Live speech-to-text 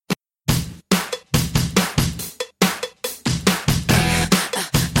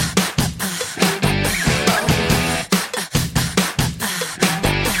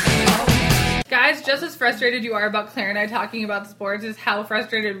frustrated you are about Claire and I talking about sports is how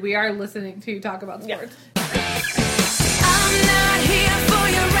frustrated we are listening to you talk about sports. Yeah. I'm not here for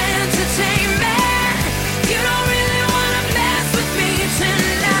your entertainment. You don't really want to mess with me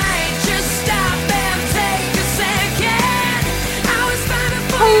tonight. Just stop and take a second. I was fine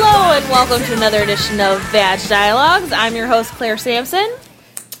before. Hello and welcome to another edition of Vag Dialogues. I'm your host, Clare Sampson.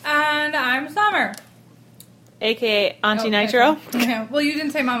 And I'm Summer. A.k.a. Auntie Nitro. Yeah. Well, you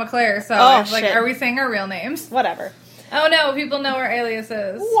didn't say Mama Claire, so Oh, I was like, shit. are we saying our real names? Whatever. Oh no, people know our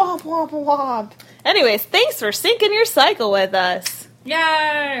aliases. Womp, womp, womp. Anyways, thanks for syncing your cycle with us.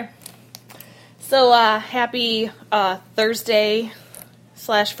 Yay! So, happy Thursday /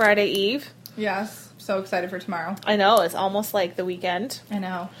 Friday Eve. Yes, so excited for tomorrow. I know, it's almost like the weekend. I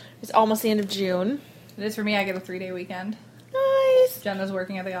know. It's almost the end of June. It is for me, I get a 3-day weekend. Nice. Jenna's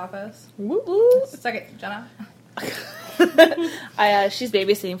working at the office. Woo woo. Suck it, Jenna. She's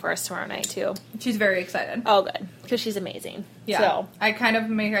babysitting for us tomorrow night, too. She's very excited. Oh, good. Because she's amazing. Yeah. So. I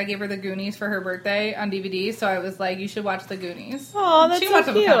gave her the Goonies for her birthday on DVD, so I was like, you should watch the Goonies. Oh, that's she so wants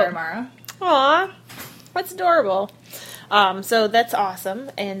them cute. to come tomorrow. Aw, that's adorable. So that's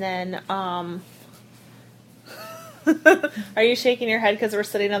awesome. And then, are you shaking your head because we're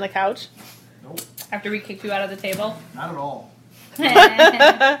sitting on the couch? Nope, After we kicked you out of the table. not at all.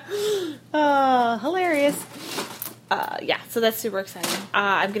 Oh, hilarious. Yeah, so that's super exciting.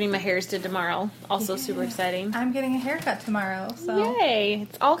 I'm getting my hairs did tomorrow. Also super exciting. I'm getting a haircut tomorrow, so. Yay.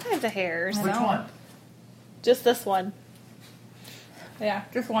 It's all kinds of hairs. I Which know. one? Just this one. Yeah,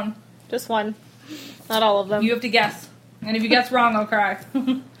 just one. Just one. Not all of them. You have to guess. And if you guess wrong, I'll cry.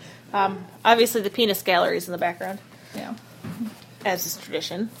 Obviously the penis gallery is in the background, Yeah. as is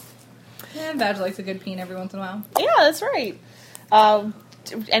tradition. And Vag likes a good peen every once in a while. Yeah, that's right.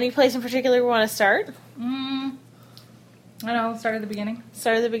 Any place in particular we want to start? I don't know, start at the beginning.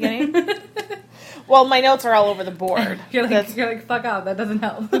 Start at the beginning? Well, my notes are all over the board. You're like, fuck off, that doesn't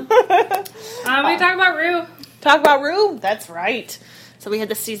help. We talk about Rue. Talk about Ru? That's right. So we had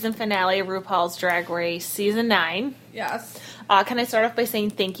the season finale of RuPaul's Drag Race Season 9. Yes. Can I start off by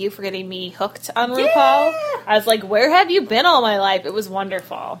saying thank you for getting me hooked on RuPaul? I was like, where have you been all my life? It was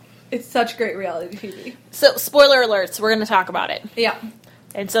wonderful. It's such great reality TV. So, spoiler alerts, we're going to talk about it. Yeah.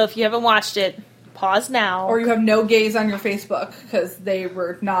 And so if you haven't watched it, pause now. Or you have no gays on your Facebook, because they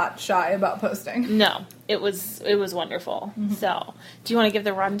were not shy about posting. No, it was wonderful. So, do you want to give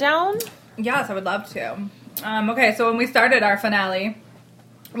the rundown? Yes, I would love to. Okay, so when we started our finale,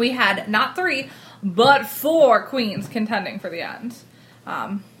 we had not 3, but 4 queens contending for the end.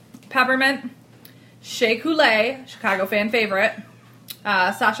 Peppermint, Shea Coulee, Chicago fan favorite,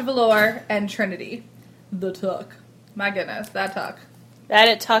 Sasha Velour, and Trinity. The Tuck. My goodness, that Tuck.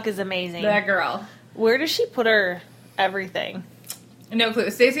 That Tuck is amazing. That girl. Where does she put her everything? No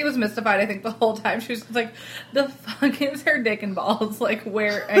clue. Stacey was mystified, I think, the whole time. She was like, the fuck is her dick and balls? Like,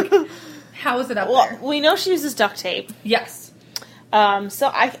 where? Like, how is it up there? Well, we know she uses duct tape. Yes.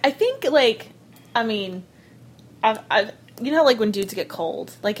 So I think, like, I mean, you know, like when dudes get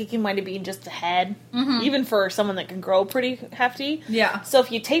cold, like it can might have been just the head, even for someone that can grow pretty hefty. Yeah. So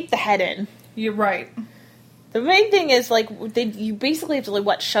if you tape the head in, You're right. the main thing is like you basically have to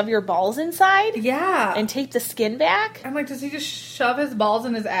like shove your balls inside, Yeah. and tape the skin back. I'm like, does he just shove his balls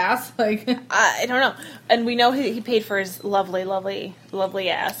in his ass? Like, I don't know. And we know he paid for his lovely, lovely, lovely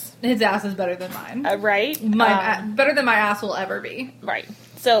ass, his ass is better than mine. right? Better than my ass will ever be. Right.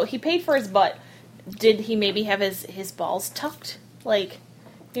 So he paid for his butt. Did he maybe have his balls tucked? Like,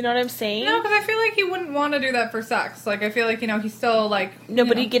 you know what I'm saying? No, because I feel like he wouldn't want to do that for sex. Like, I feel like, he's still, like... No,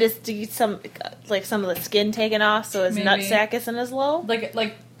 but he'd get some of the skin taken off so his Maybe. nutsack isn't as low? Like,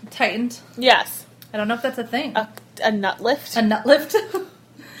 tightened. Yes. I don't know if that's a thing. A nut lift? A nut lift?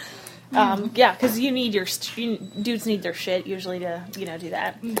 Yeah, because dudes need their shit usually to, do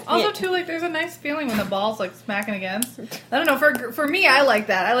that. Also, Yeah. too, like, there's a nice feeling when the ball's, like, smacking against. I don't know, for me, I like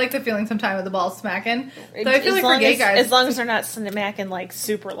that. I like the feeling sometimes with the ball smacking. So I feel like for gay guys... As long as they're not smacking, like,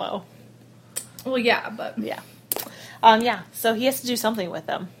 super low. Well, yeah, but... Yeah. Yeah, so he has to do something with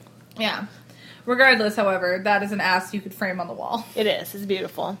them. Yeah. Regardless, however, that is an ass you could frame on the wall. It is. It's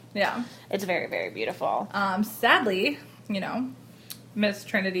beautiful. Yeah. It's very, very beautiful. Sadly, Miss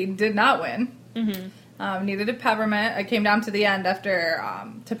Trinity did not win. Mm-hmm. Neither did Peppermint. I came down to the end after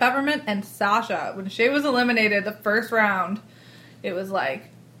to Peppermint and Sasha. When Shea was eliminated the first round, it was like,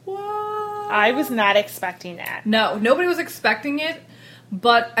 what? I was not expecting that. No, nobody was expecting it,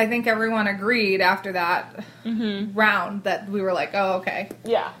 but I think everyone agreed after that round that we were like, oh, okay.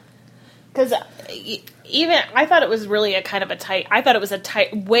 Yeah. Because even I thought it was really I thought it was a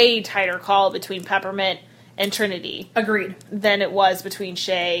way tighter call between Peppermint and Trinity Agreed. than it was between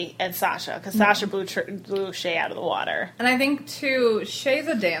Shay and Sasha, because Sasha blew Shay out of the water. And I think, too, Shay's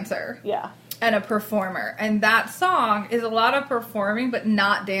a dancer. Yeah. And a performer. And that song is a lot of performing, but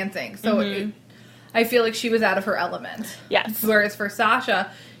not dancing. So I feel like she was out of her element. Yes. Whereas for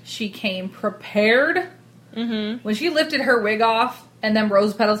Sasha, she came prepared. When she lifted her wig off and then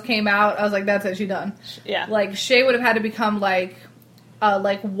rose petals came out, I was like, that's it, she's done. Yeah. Like, Shay would have had to become like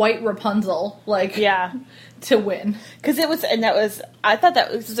white Rapunzel, to win. Because I thought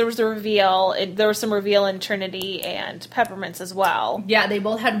there was a reveal, there was some reveal in Trinity and Peppermint's as well. Yeah, they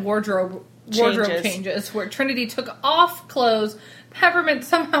both had wardrobe changes where Trinity took off clothes, Peppermint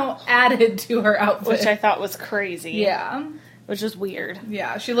somehow added to her outfit. Which I thought was crazy. Yeah. Which was weird.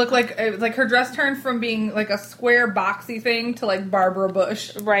 Yeah, she looked like, it was like her dress turned from being like a square boxy thing to like Barbara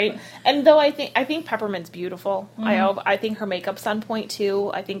Bush. Right. And though I think Peppermint's beautiful. I think her makeup's on point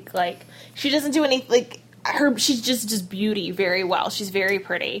too. I think like she doesn't do any she just does beauty very well. She's very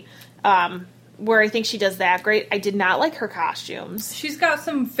pretty. Where I think she does that great. I did not like her costumes. She's got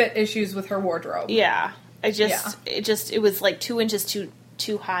some fit issues with her wardrobe. Yeah. It was like 2 inches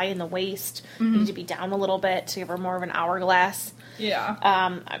too high in the waist. Needed to be down a little bit to give her more of an hourglass.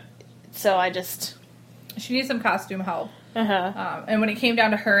 Yeah. So she needs some costume help. Uh-huh. And when it came down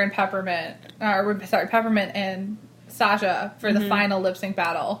to her and Peppermint and Sasha for the final lip sync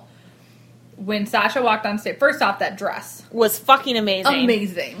battle, when Sasha walked on stage, first off, that dress was fucking amazing.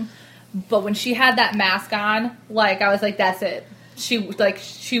 Amazing. But when she had that mask on, like, I was like, that's it.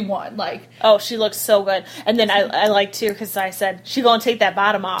 She won. Like, oh, she looked so good. And then I liked too, because I said, she gonna take that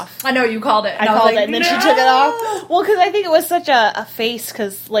bottom off. I know, you called it. I called it, and then she took it off. Well, because I think it was such a face,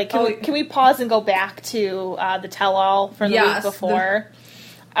 because, like, can we pause and go back to the tell-all from the week before?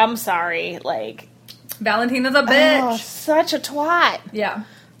 I'm sorry, like... Valentina's a bitch. Oh, such a twat. Yeah.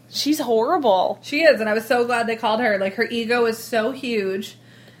 She's horrible. She is, and I was so glad they called her. Like, her ego is so huge.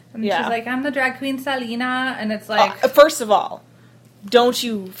 And she's like, I'm the drag queen Selena, and it's like... first of all, don't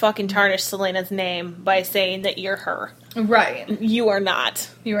you fucking tarnish Selena's name by saying that you're her. Right. You are not.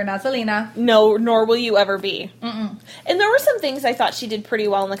 You are not Selena. No, nor will you ever be. Mm-mm. And there were some things I thought she did pretty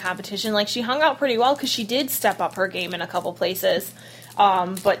well in the competition. Like, she hung out pretty well because she did step up her game in a couple places.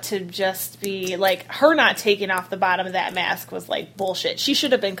 But to just be, like, her not taking off the bottom of that mask was, like, bullshit. She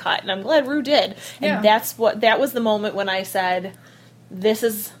should have been cut, and I'm glad Rue did. And that was the moment when I said,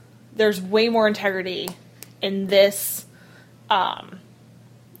 there's way more integrity in this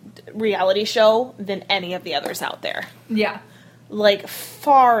reality show than any of the others out there. Yeah. Like,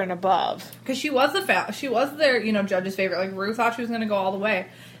 far and above. Because she was their, judge's favorite. Like, Rue thought she was going to go all the way.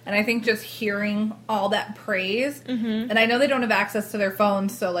 And I think just hearing all that praise, and I know they don't have access to their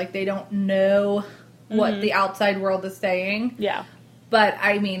phones, so, like, they don't know what the outside world is saying. Yeah. But,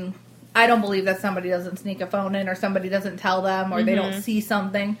 I mean, I don't believe that somebody doesn't sneak a phone in, or somebody doesn't tell them, or they don't see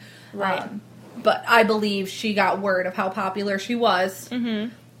something. Right. But I believe she got word of how popular she was,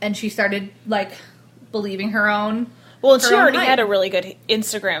 and she started, like, believing her own. Well, and she already had a really good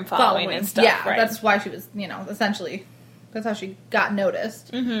Instagram following and stuff. Yeah, right? That's why she was, essentially, that's how she got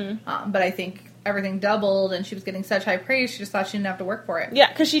noticed. But I think everything doubled, and she was getting such high praise, she just thought she didn't have to work for it. Yeah,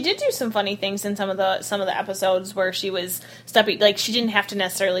 because she did do some funny things in some of the episodes where she was stepping, like, she didn't have to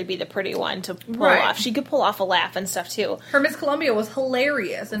necessarily be the pretty one to pull off. She could pull off a laugh and stuff, too. Her Miss Columbia was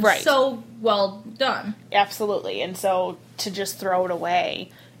hilarious and so well done. Absolutely, and so to just throw it away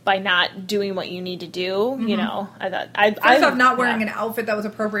by not doing what you need to do, I thought... First off, not wearing an outfit that was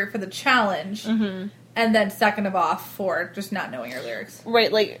appropriate for the challenge, and then second of all, for just not knowing her lyrics.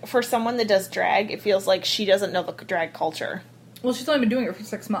 Right, like, for someone that does drag, it feels like she doesn't know the drag culture. Well, she's only been doing it for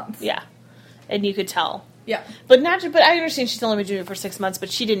 6 months. Yeah, and you could tell. Yeah. But I understand she's only been doing it for 6 months, but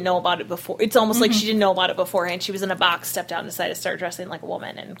she didn't know about it before. It's almost like she didn't know about it beforehand. She was in a box, stepped out, and decided to start dressing like a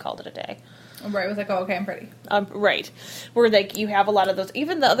woman, and called it a day. Right, it was like, oh, okay, I'm pretty. Right. Where, like, you have a lot of those,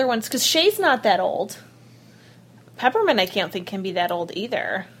 even the other ones, because Shay's not that old. Peppermint, I can't think, can be that old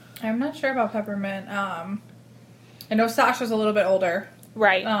either. I'm not sure about Peppermint. I know Sasha's a little bit older.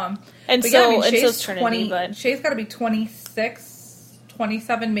 Right. And but so, Shay's so's Trinity, 20, but... Shay's got to be 26,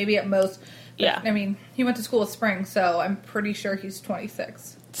 27, maybe at most. But, yeah. I mean, he went to school with Spring, so I'm pretty sure he's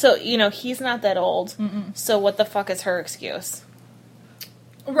 26. So, he's not that old. So what the fuck is her excuse?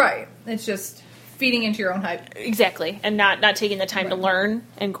 Right. It's just feeding into your own hype. Exactly. And not taking the time to learn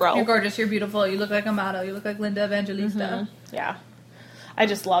and grow. You're gorgeous. You're beautiful. You look like a model. You look like Linda Evangelista. Yeah. I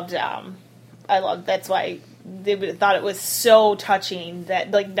just loved, that's why they thought it was so touching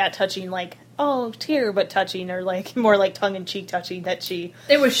that, like, not touching, like, oh, tear, but touching, or, like, more like tongue-in-cheek touching that she...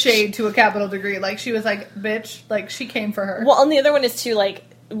 It was shade to a capital degree. Like, she was like, bitch, like, she came for her. Well, and the other one is, too, like,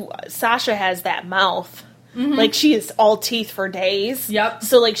 Sasha has that mouth, Like, she is all teeth for days. Yep.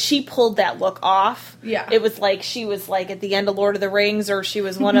 So, like, she pulled that look off. Yeah. It was like she was, like, at the end of Lord of the Rings, or she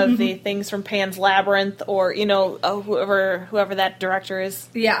was one of the things from Pan's Labyrinth, or, you know, whoever that director is.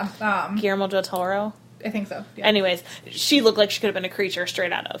 Yeah. Guillermo del Toro. I think so. Yeah. Anyways, she looked like she could have been a creature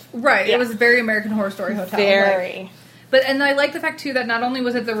straight out of. Right. Yeah. It was very American Horror Story Hotel. Very. And I like the fact, too, that not only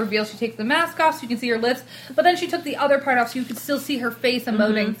was it the reveal, she takes the mask off so you can see her lips, but then she took the other part off so you could still see her face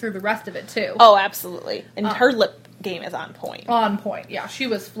emoting through the rest of it, too. Oh, absolutely. And her lip game is on point. On point, yeah. She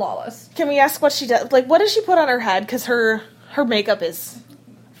was flawless. Can we ask what she does? Like, what does she put on her head? Because her makeup is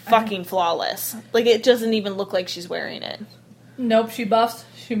fucking flawless. Like, it doesn't even look like she's wearing it. Nope, she buffs,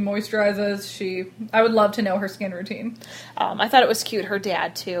 she moisturizes, I would love to know her skin routine. I thought it was cute. Her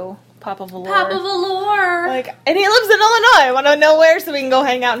dad, too. Papa Velour. Papa Velour! Like, and he lives in Illinois. I want to know where so we can go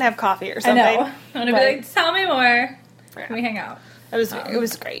hang out and have coffee or something. I know. I want to be like, tell me more. Can we hang out? It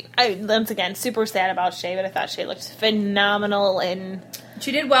was great. Once again, super sad about Shay, but I thought Shay looked phenomenal, and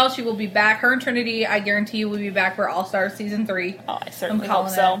she did well. She will be back. Her and Trinity, I guarantee you, will be back for All Stars Season 3. Oh, I certainly hope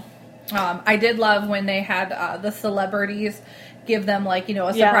so. I did love when they had the celebrities give them, like, you know,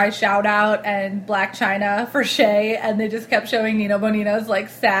 a surprise shout out, and Black China for Shay, and they just kept showing Nina Bonina's, like,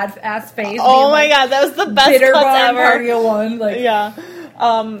 sad ass face. Oh my god, that was the best bitter cuts barn ever. Party of one. Like, yeah.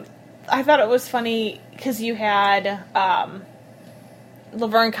 I thought it was funny because you had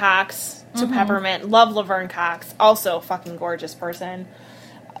Laverne Cox to Peppermint. Love Laverne Cox. Also a fucking gorgeous person,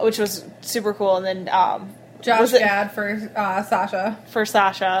 which was super cool. And then Josh Gad for Sasha. For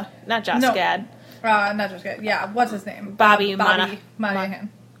Sasha. Not Josh Gad. Not Josh Gad. Yeah, what's his name? Bobby Monahan.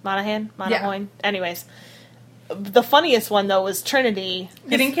 Monahan? Yeah. Anyways. The funniest one, though, was Trinity.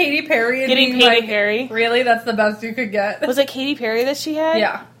 Getting Katy Perry. Perry. Really? That's the best you could get? Was it Katy Perry that she had?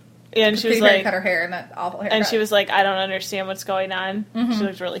 Yeah. And she was Katy like... Perry cut her hair in that awful haircut. And she was like, I don't understand what's going on. She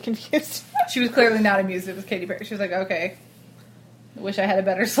looked really confused. She was clearly not amused it was Katy Perry. She was like, okay. I wish I had a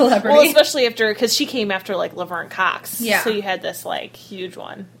better celebrity. Well, especially after... Because she came after, like, Laverne Cox. Yeah. So you had this, like, huge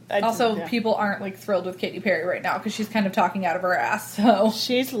one. People aren't, like, thrilled with Katy Perry right now because she's kind of talking out of her ass, so...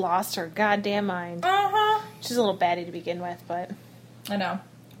 She's lost her goddamn mind. Uh-huh. She's a little baddie to begin with, but... I know.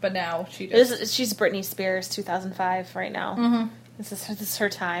 But now she just... She's Britney Spears 2005 right now. Mm-hmm. This is her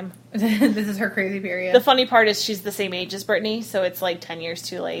time. This is her crazy period. The funny part is she's the same age as Britney, so it's like 10 years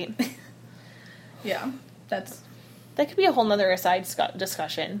too late. Yeah. That could be a whole nother aside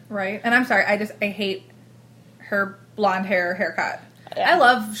discussion. Right. And I'm sorry, I hate her blonde haircut. Yeah. I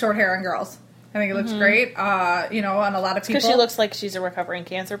love short hair on girls. I think it looks great, on a lot of people. Because she looks like she's a recovering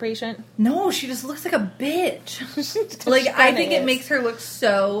cancer patient. No, she just looks like a bitch. Like, I think it makes her look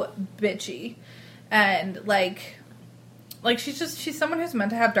so bitchy. And, like she's someone who's meant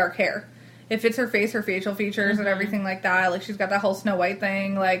to have dark hair. It fits her face, her facial features, and everything like that. Like, she's got that whole Snow White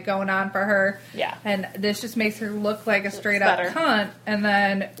thing, like, going on for her. Yeah. And this just makes her look like a straight-up cunt. And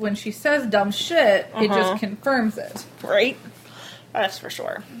then when she says dumb shit, it just confirms it. Right? That's for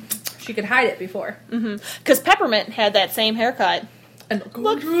sure. She could hide it before. Because Peppermint had that same haircut. And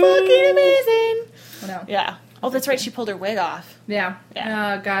looked fucking amazing. I know. Yeah. Oh, that's right. She pulled her wig off. Yeah.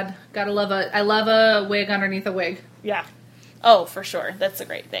 Yeah. God. I love a wig underneath a wig. Yeah. Oh, for sure. That's a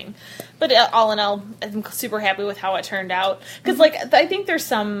great thing. But all in all, I'm super happy with how it turned out. Because, I think there's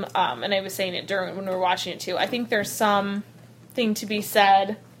some, and I was saying it when we were watching it, too, I think there's something to be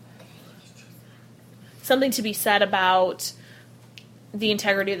said about the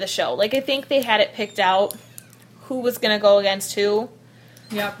integrity of the show. Like, I think they had it picked out who was going to go against who.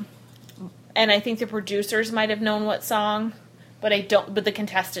 Yep. And I think the producers might have known what song, but the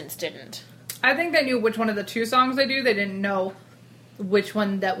contestants didn't. I think they knew which one of the two songs they do. They didn't know which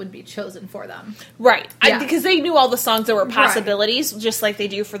one that would be chosen for them. Right. Yeah. Because they knew all the songs that were possibilities, just like they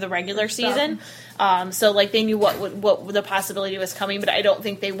do for the regular season. So they knew what the possibility was coming, but I don't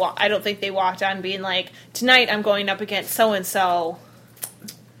think they walked on being like, tonight I'm going up against so and so,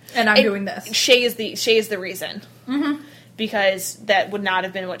 and I'm doing this. Shay is the reason. Mm-hmm. Because that would not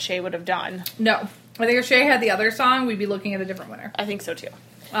have been what Shay would have done. No. I think if Shay had the other song, we'd be looking at a different winner. I think so too.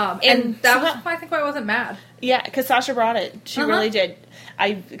 And that was, I think, why I wasn't mad. Yeah, because Sasha brought it. She really did.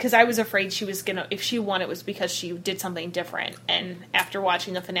 Because I was afraid she was gonna. If she won, it was because she did something different. And after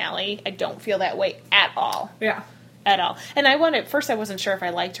watching the finale, I don't feel that way at all. Yeah, at all. And at first I wasn't sure if I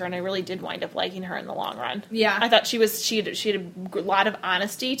liked her, and I really did wind up liking her in the long run. Yeah, I thought she had a lot of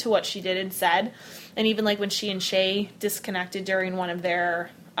honesty to what she did and said, and even like when she and Shay disconnected during one of their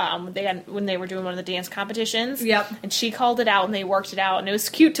when they were doing one of the dance competitions. Yep. And she called it out, and they worked it out, and it was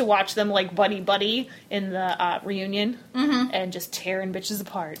cute to watch them, like, buddy in the reunion, and just tearing bitches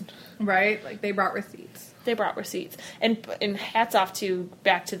apart. Right? Like, they brought receipts. They brought receipts. And hats off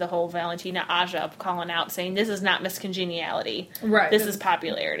back to the whole Valentina Aja calling out, saying, this is not miscongeniality. Right. This is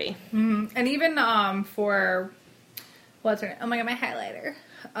popularity. Mm-hmm. And even for, what's her name? Oh my god, my highlighter.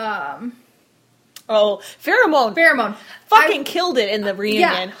 Pheromone. Fucking killed it in the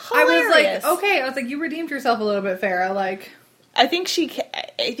reunion. Yeah, Hilarious. I was like, you redeemed yourself a little bit, Farrah. Like, I think she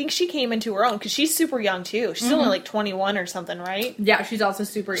came into her own, because she's super young, too. She's only, like, 21 or something, right? yeah, she's also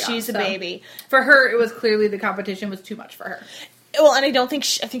super young. She's a baby. For her, it was clearly the competition was too much for her. Well, and I think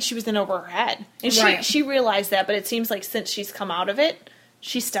she was in over her head. And Right. she realized that, but it seems like since she's come out of it,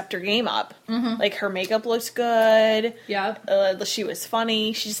 she stepped her game up. Like, her makeup looks good. Yeah. She was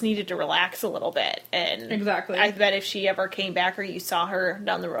funny. She just needed to relax a little bit. And Exactly. I bet if she ever came back or you saw her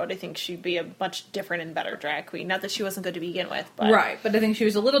down the road, I think she'd be a much different and better drag queen. Not that she wasn't good to begin with, but... Right, but I think she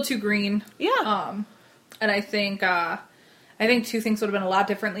was a little too green. Yeah. And I think two things would have been a lot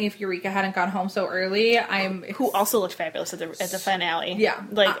differently if Eureka hadn't gone home so early. Who also looked fabulous at the finale. Yeah.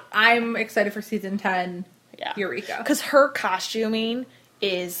 Like, I'm excited for season 10 yeah. Eureka. Because her costuming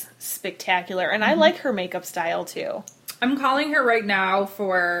is spectacular, and I like her makeup style too. I'm calling her right now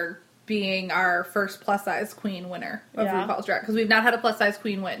for being our first plus-size queen winner of RuPaul's Drag, because we've not had a plus-size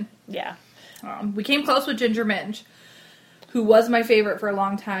queen win. Yeah. We came close with Ginger Minj, who was my favorite for a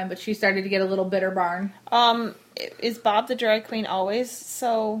long time, but she started to get a little bitter barn. Is Bob the drag queen always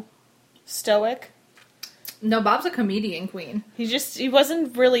so stoic? No, Bob's a comedian queen. He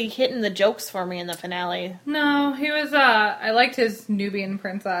wasn't really hitting the jokes for me in the finale. No, he was, I liked his Nubian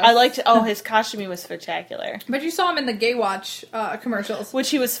princess. His costuming was spectacular. But you saw him in the Gay Watch commercials. Which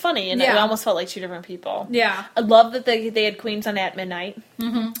he was funny, and it almost felt like two different people. Yeah. I love that they had queens on At Midnight.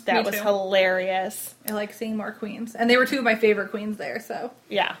 Mm-hmm. That was hilarious. I like seeing more queens. And they were two of my favorite queens there, so.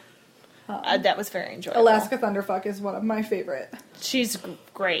 Yeah. That was very enjoyable. Alaska Thunderfuck is one of my favorite. She's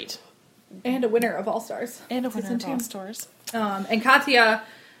great. And a winner of All-Stars. And a winner of All-Stars. And Katya,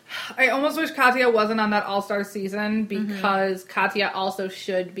 I almost wish Katya wasn't on that All-Star season, because Katya also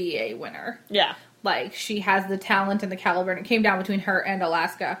should be a winner. Yeah. Like, she has the talent and the caliber, and it came down between her and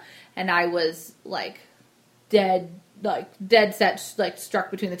Alaska, and I was, like, dead set, like,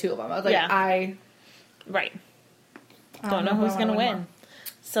 struck between the two of them. I was like, Right. Don't know who's going to win. More.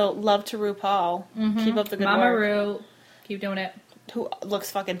 So, love to RuPaul. Keep up the good Mama work. Ru, keep doing it. Who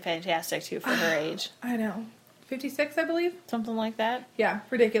looks fucking fantastic, too, for her age. I know. 56, I believe? Something like that. Yeah,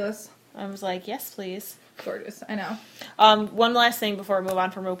 ridiculous. I was like, yes, please. Gorgeous, I know. One last thing before we move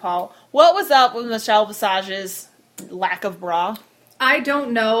on from RuPaul. What was up with Michelle Visage's lack of bra? I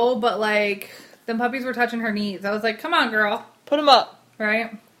don't know, but, like, them puppies were touching her knees. I was like, come on, girl. Put them up.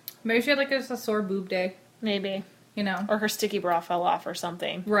 Right? Maybe she had, like, just a sore boob day. Maybe. You know? Or her sticky bra fell off or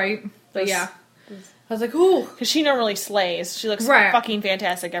something. Right. But yeah. I was like, ooh. Because she normally slays. She looks fucking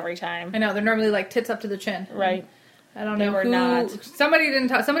fantastic every time. I know. They're normally, like, tits up to the chin. Right. I don't know who. Not.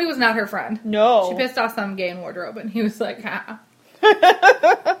 Somebody was not her friend. No. She pissed off some gay in wardrobe, and he was like, ha.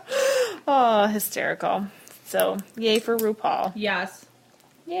 Oh, hysterical. So, yay for RuPaul. Yes.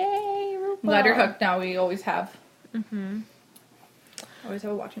 Yay, RuPaul. I'm glad you're hooked now. We always have. Always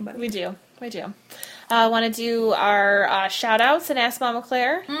have a watching buddy. We do. Want to do our shout-outs and Ask Mama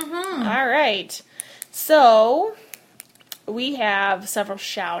Claire? All right. So, we have several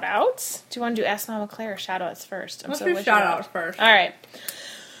shout-outs. Do you want to do Ask Mama Claire or shout-outs first? Let's do shout-outs first. All right.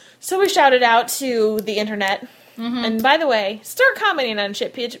 So, we shouted out to the internet. And by the way, start commenting on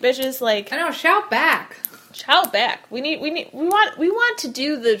shit, bitches. Like, I know, shout back. Shout back. We want to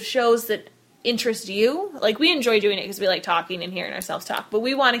do the shows that interest you. Like, we enjoy doing it because we like talking and hearing ourselves talk, but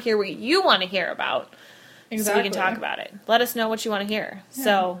we want to hear what you want to hear about. Exactly. So we can talk about it. Let us know what you want to hear. Yeah.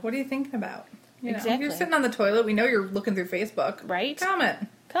 So, what are you thinking about? Exactly. If you're sitting on the toilet, we know you're looking through Facebook. Right? Comment.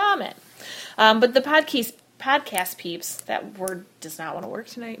 But the podcast peeps, that word does not want to work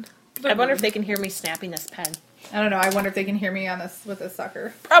tonight. I wonder if they can hear me snapping this pen. I don't know. I wonder if they can hear me on this with this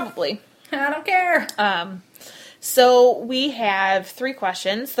sucker. Probably. I don't care. So we have 3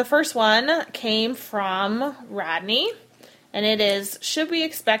 questions. The first one came from Rodney, and it is, should we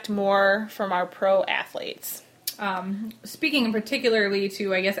expect more from our pro athletes? Speaking particularly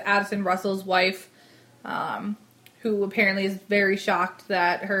to, I guess, Addison Russell's wife, who apparently is very shocked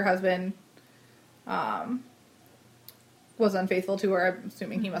that her husband was unfaithful to her. I'm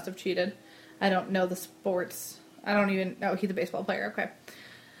assuming he must have cheated. I don't know the sports. I don't even know. He's a baseball player. Okay.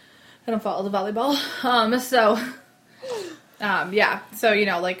 I don't follow the volleyball. Yeah. So,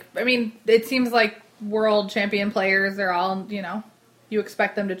 like, I mean, it seems like world champion players, they're all, you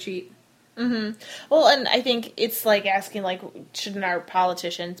expect them to cheat. Well, and I think it's like asking, like, shouldn't our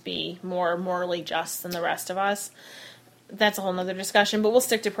politicians be more morally just than the rest of us? That's a whole nother discussion, but we'll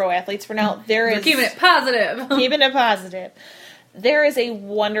stick to pro athletes for now. We're keeping it positive. Keeping it positive. There is a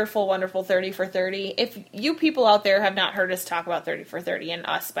wonderful, wonderful 30 for 30. If you people out there have not heard us talk about 30 for 30 and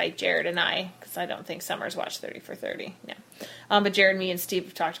us by Jared and I, because I don't think Summer's watched 30 for 30. No. But Jared, me, and Steve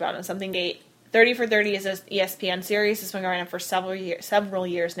have talked about it on Something Gate. 30 for 30 is an ESPN series. It's been going on for several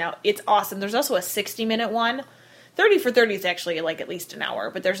years now. It's awesome. There's also a 60-minute one. 30 for 30 is actually like at least an hour,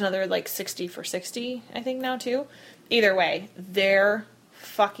 but there's another like 60 for 60, I think now too. Either way, they're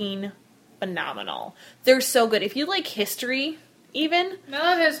fucking phenomenal. They're so good. If you like history, even. I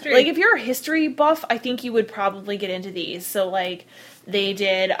love history. Like if you're a history buff, I think you would probably get into these. So like they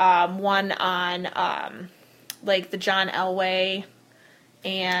did one on like the John Elway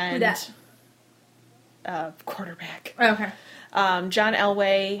and... Who dat? Quarterback. Okay. John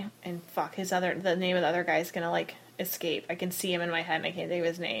Elway and the name of the other guy is gonna like escape. I can see him in my head and I can't think of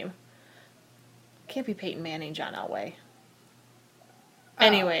his name. Can't be Peyton Manning, John Elway.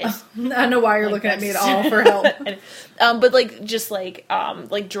 Anyways, I don't know why you're looking at me at all for help. But like just like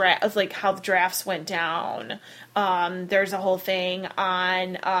drafts, like how the drafts went down. There's a whole thing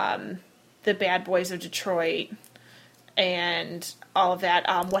on the Bad Boys of Detroit and all of that.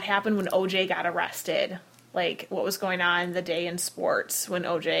 What happened when OJ got arrested? Like what was going on the day in sports when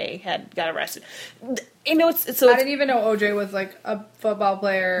OJ got arrested? You know, I didn't even know OJ was like a football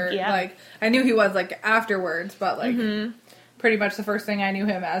player. Yeah. Like I knew he was like afterwards, but like pretty much the first thing I knew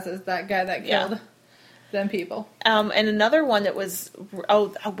him as is that guy that killed them people. And another one that was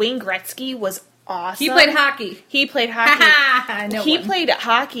Wayne Gretzky was awesome. He played hockey. He played hockey. I know He one. played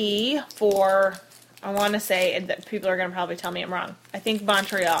hockey for, I want to say, that people are going to probably tell me I'm wrong. I think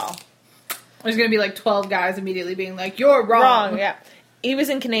Montreal. There's going to be like 12 guys immediately being like, you're wrong. Yeah. He was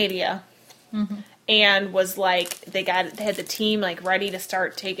in Canada. And was like, they had the team like ready to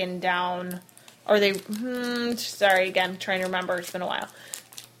start taking down, or they, sorry, again, trying to remember, it's been a while.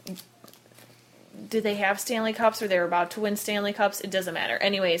 Did they have Stanley Cups or they were about to win Stanley Cups? It doesn't matter.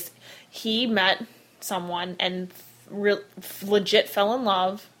 Anyways, he met someone and legit fell in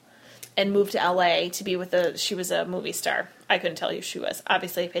love and moved to LA to be with she was a movie star. I couldn't tell you who she was.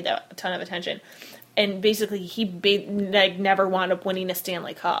 Obviously, I paid that a ton of attention. And basically, he never wound up winning a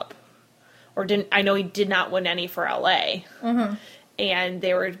Stanley Cup. Or I know he did not win any for LA. And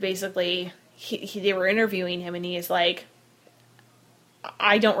they were basically, they were interviewing him and he is like,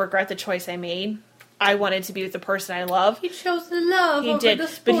 I don't regret the choice I made. I wanted to be with the person I love. He chose the love He over did. the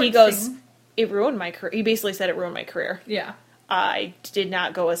sports But he goes, thing. it ruined my career. He basically said it ruined my career. Yeah. I did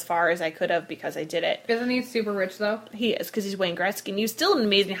not go as far as I could have because I did it. Isn't he super rich, though? He is, because he's Wayne Gretzky. And he was still an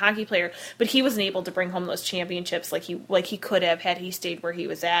amazing hockey player, but he wasn't able to bring home those championships like he could have had he stayed where he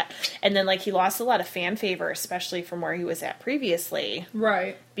was at. And then, like, he lost a lot of fan favor, especially from where he was at previously.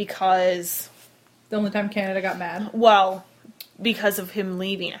 Right. Because... The only time Canada got mad. Well, because of him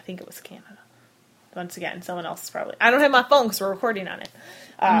leaving. I think it was Canada. Once again, someone else is probably... I don't have my phone because we're recording on it.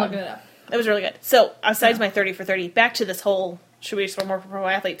 I'm looking it up. It was really good. So, besides my 30 for 30, back to this whole, should we just go more for pro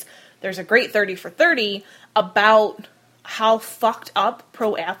athletes? There's a great 30 for 30 about how fucked up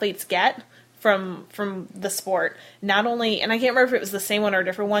pro athletes get from the sport. Not only, and I can't remember if it was the same one or a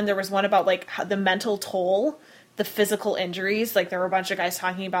different one, there was one about, like, how the mental toll, the physical injuries. Like, there were a bunch of guys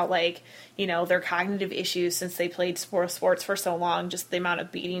talking about, like, you know, their cognitive issues since they played sports for so long, just the amount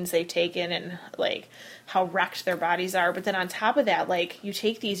of beatings they've taken and, like, how wrecked their bodies are. But then on top of that, like, you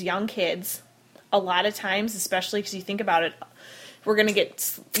take these young kids, a lot of times, especially because you think about it, we're going to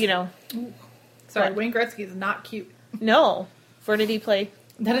get, you know... Sorry, what? Wayne Gretzky is not cute. No. Where did he play?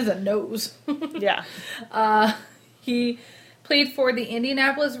 That is a nose. Yeah. He played for the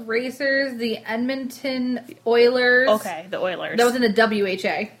Indianapolis Racers, the Edmonton Oilers. Okay, the Oilers. That was in the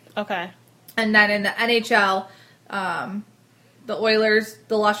WHA. Okay. And then in the NHL, the Oilers,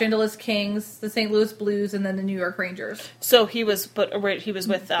 the Los Angeles Kings, the St. Louis Blues, and then the New York Rangers. So he was with... He was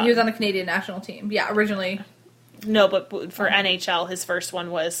on the Canadian national team. Yeah, originally. No, but for NHL, his first one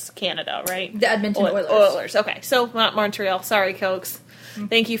was Canada, right? The Edmonton Oilers. Okay, so not Montreal. Sorry, Cokes.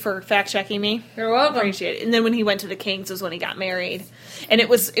 Thank you for fact-checking me. You're welcome. Appreciate it. And then when he went to the Kings was when he got married. And it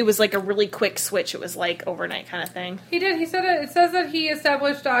was like a really quick switch. It was like overnight kind of thing. He did. He said it says that he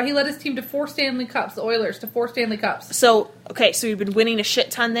established, he led his team to 4 Stanley Cups, the Oilers, to 4 Stanley Cups. So, okay, so he'd been winning a shit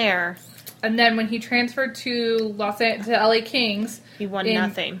ton there. And then when he transferred to LA Kings... He won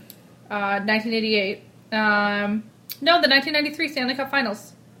nothing. 1988. No, the 1993 Stanley Cup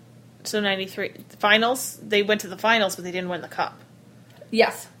Finals. So 93. Finals? They went to the finals, but they didn't win the cup.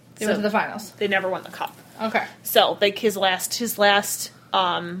 Yes. They went to the finals. They never won the cup. Okay. So, like, his last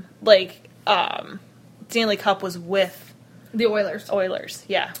Stanley Cup was with The Oilers,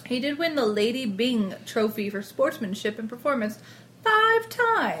 yeah. He did win the Lady Byng Trophy for sportsmanship and performance 5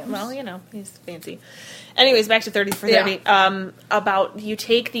 times. Well, you know, he's fancy. Anyways, back to 30 for 30. Yeah. About you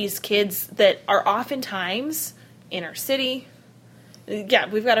take these kids that are oftentimes inner city. Yeah,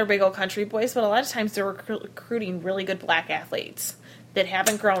 we've got our big old country boys, but a lot of times they're recruiting really good black athletes that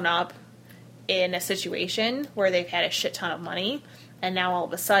haven't grown up in a situation where they've had a shit ton of money, and now all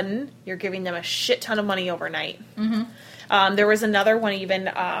of a sudden you're giving them a shit ton of money overnight. Mm-hmm. There was another one even,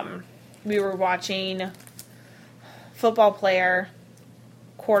 we were watching football player,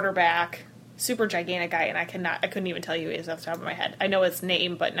 quarterback, super gigantic guy, and I couldn't even tell you who he is off the top of my head. I know his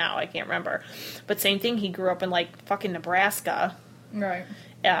name, but now I can't remember. But same thing, he grew up in like fucking Nebraska. Right.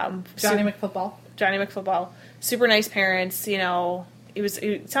 Johnny McFootball. Super nice parents, you know.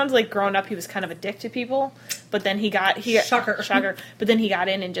 It sounds like growing up he was kind of a dick to people, but then he got shocker. But then he got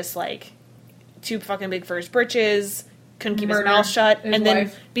in and just like too fucking big for his britches, couldn't keep his mouth shut, and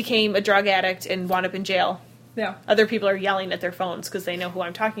then became a drug addict and wound up in jail. Yeah. Other people are yelling at their phones because they know who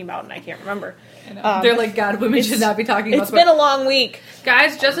I'm talking about, and I can't remember. I know. They're like, God, women should not be talking about sports. It's been a long week.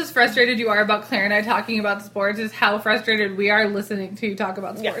 Guys, just as frustrated you are about Claire and I talking about sports is how frustrated we are listening to you talk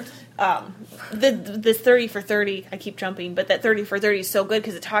about sports. Yeah. This 30 for 30, I keep jumping, but that 30 for 30 is so good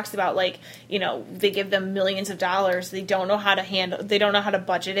because it talks about, like, you know, they give them millions of dollars. They don't know how to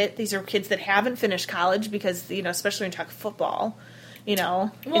budget it. These are kids that haven't finished college because, you know, especially when you talk football. You know,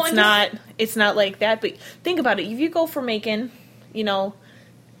 well, it's not like that, but think about it. If you go from making, you know,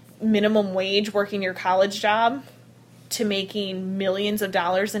 minimum wage working your college job to making millions of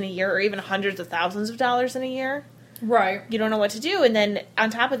dollars in a year or even hundreds of thousands of dollars in a year, right? You don't know what to do. And then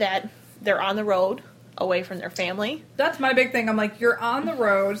on top of that, they're on the road away from their family. That's my big thing. I'm like, you're on the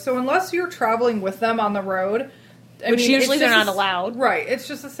road. So unless you're traveling with them on the road, which usually they're not allowed. Right. It's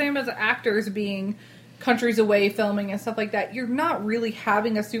just the same as actors being countries away filming and stuff like that. You're not really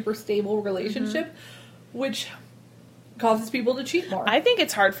having a super stable relationship, which causes people to cheat more. I think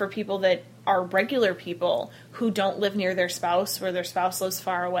it's hard for people that are regular people who don't live near their spouse, where their spouse lives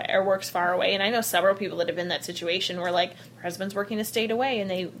far away or works far away. And I know several people that have been in that situation where, like, their husband's working a state away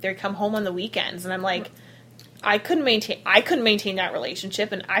and they come home on the weekends. And I'm like, I couldn't maintain that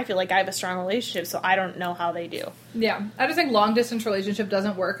relationship, and I feel like I have a strong relationship, so I don't know how they do. Yeah. I just think long-distance relationship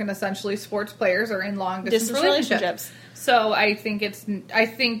doesn't work, and essentially sports players are in long-distance relationships. So I think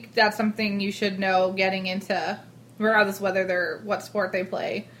that's something you should know getting into, regardless whether what sport they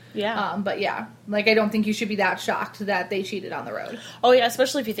play. Yeah. But yeah, like, I don't think you should be that shocked that they cheated on the road. Oh yeah,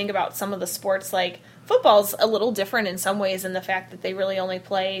 especially if you think about some of the sports, like football's a little different in some ways in the fact that they really only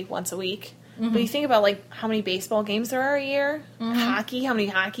play once a week. Mm-hmm. But you think about, like, how many baseball games there are a year, hockey, how many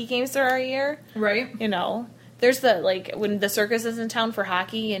hockey games there are a year. Right. You know, there's when the circus is in town for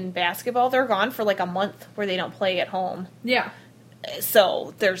hockey and basketball, they're gone for like a month where they don't play at home. Yeah.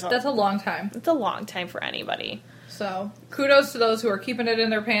 So that's a long time. It's a long time for anybody. So kudos to those who are keeping it in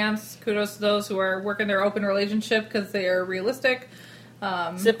their pants. Kudos to those who are working their open relationship because they are realistic.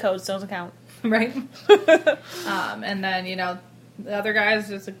 Zip codes don't count. Right. And then, you know, the other guys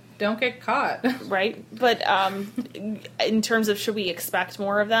just don't get caught. Right. But in terms of should we expect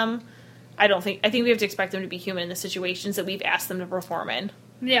more of them, I think we have to expect them to be human in the situations that we've asked them to perform in.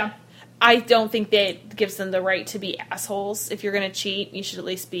 Yeah. I don't think that gives them the right to be assholes. If you're going to cheat, you should at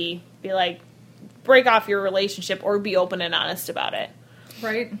least be like, break off your relationship or be open and honest about it.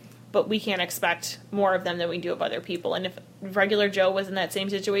 Right. But we can't expect more of them than we do of other people. And if regular Joe was in that same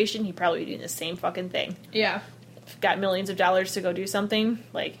situation, he'd probably be doing the same fucking thing. Yeah. Got millions of dollars to go do something,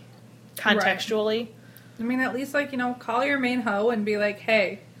 like, contextually. Right. I mean, at least, like, you know, call your main hoe and be like,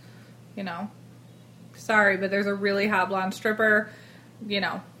 hey, you know, sorry, but there's a really hot blonde stripper, you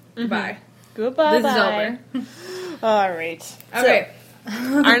know, goodbye. Goodbye. This is over. All right. Okay.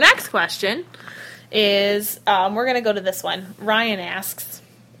 So, our next question is, we're going to go to this one. Ryan asks,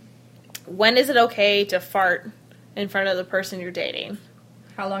 when is it okay to fart in front of the person you're dating?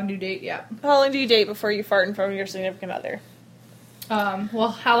 How long do you date? Yeah. How long do you date before you fart in front of your significant other? Well,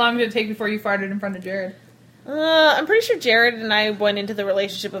 how long did it take before you farted in front of Jared? I'm pretty sure Jared and I went into the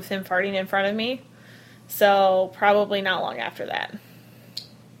relationship of him farting in front of me. So, probably not long after that.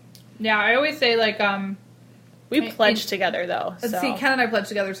 Yeah, I always say, like, we pledged together, though. So. See, Ken and I pledged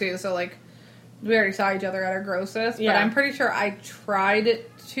together, too, so, like, we already saw each other at our grossest. Yeah. But I'm pretty sure I tried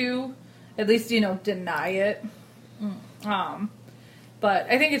to, at least, you know, deny it. But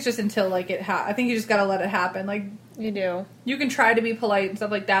I think it's just until, like, I think you just gotta let it happen. Like, you do. You can try to be polite and stuff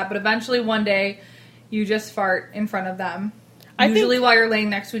like that, but eventually one day you just fart in front of them. Usually while you're laying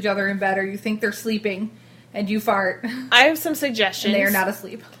next to each other in bed, or you think they're sleeping, and you fart, I have some suggestions. and they are not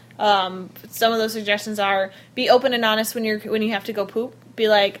asleep. Some of those suggestions are: be open and honest when you have to go poop. Be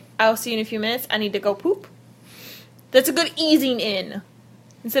like, I'll see you in a few minutes. I need to go poop. That's a good easing in.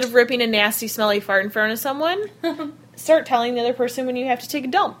 Instead of ripping a nasty, smelly fart in front of someone, start telling the other person when you have to take a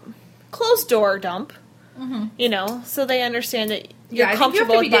dump. Closed door dump. Mm-hmm. You know, so they understand that you're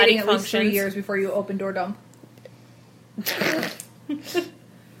comfortable with body functions. You have to be dating at least 3 years before you open door dump.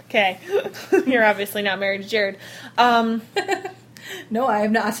 Okay. You're obviously not married to Jared. No, I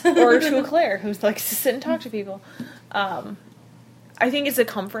am not. Or to a Claire, who's likes to sit and talk to people. I think it's a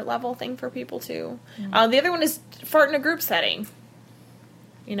comfort level thing for people, too. The other one is fart in a group setting.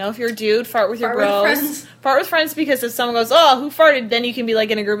 You know, if you're a dude, fart with your bros. Fart with friends, because if someone goes, oh, who farted? Then you can be, like,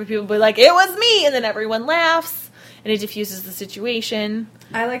 in a group of people, be like, it was me! And then everyone laughs, and it diffuses the situation.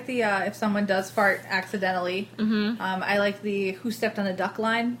 I like the, if someone does fart accidentally, I like the who stepped on a duck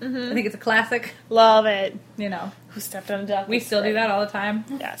line. I think it's a classic. Love it. You know. Who stepped on a duck. We still do that all the time.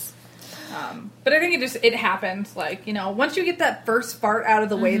 Yes. But I think it happens, like, you know, once you get that first fart out of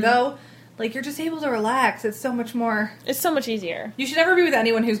the way, though, like, you're just able to relax. It's so much more... It's so much easier. You should never be with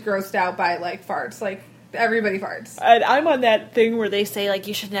anyone who's grossed out by, like, farts. Like, everybody farts. I'm on that thing where they say, like,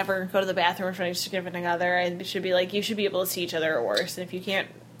 you should never go to the bathroom in front of significant other, and it should be, like, you should be able to see each other or worse. And if you can't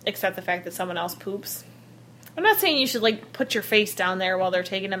accept the fact that someone else poops... I'm not saying you should, like, put your face down there while they're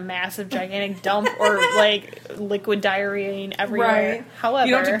taking a massive, gigantic dump or, like, liquid diarrheaing everywhere. Right. However...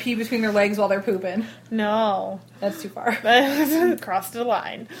 You don't have to pee between their legs while they're pooping. No. That's too far. Crossed the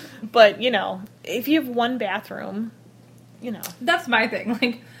line. But, you know, if you have one bathroom, you know. That's my thing.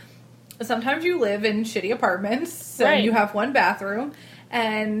 Like, sometimes you live in shitty apartments, and you have one bathroom,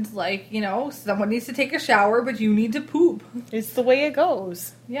 and, like, you know, someone needs to take a shower, but you need to poop. It's the way it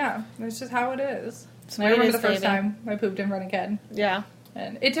goes. Yeah. That's just how it is. I remember the first time I pooped in front of Ken. Yeah.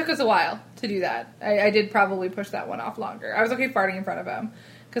 And it took us a while to do that. I did probably push that one off longer. I was okay farting in front of him.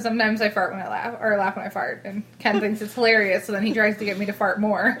 Because sometimes I fart when I laugh, or I laugh when I fart. And Ken thinks it's hilarious, so then he tries to get me to fart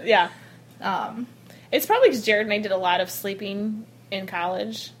more. Yeah. It's probably because Jared and I did a lot of sleeping in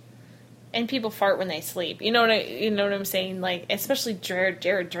college. And people fart when they sleep. You know what I'm saying? Like, especially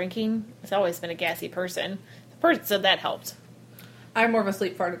Jared drinking. He's always been a gassy person. So that helped. I'm more of a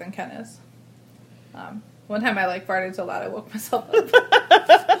sleep farter than Ken is. One time I, like, farted so loud I woke myself up.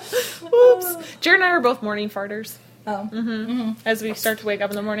 Oops. Jared and I are both morning farters. Oh. As we start to wake up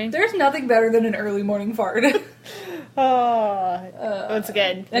in the morning. There's nothing better than an early morning fart. Once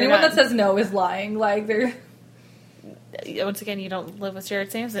again. Anyone that says no is lying. Like, they're... Once again, you don't live with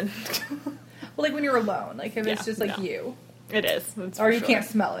Jared Sampson. Well, like, when you're alone. Like, if it's just, like, you. It is. Or you can't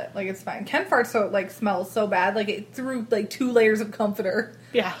smell it. Like, it's fine. Ken farts smells so bad. Like, it threw, like, 2 layers of comforter.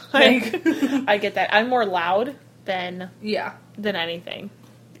 Yeah. Like, I get that. I'm more loud than anything.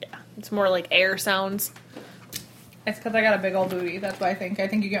 Yeah. It's more like air sounds. It's because I got a big old booty. That's why I think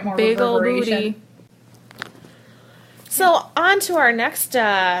you get more big reverberation. Old booty. So, on to our next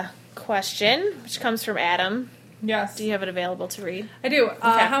question, which comes from Adam. Yes. Do you have it available to read? I do. Okay.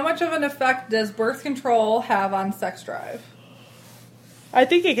 How much of an effect does birth control have on sex drive? I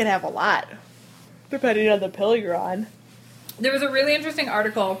think it can have a lot, depending on the pill you're on. There was a really interesting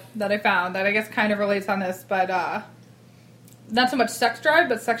article that I found that I guess kind of relates on this, but not so much sex drive,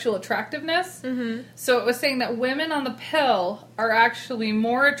 but sexual attractiveness. Mm-hmm. So it was saying that women on the pill are actually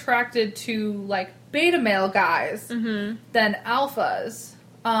more attracted to, like, beta male guys than alphas.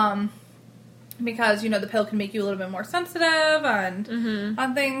 Because, you know, the pill can make you a little bit more sensitive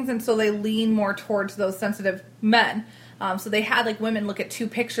on things, and so they lean more towards those sensitive men. So they had, like, women look at 2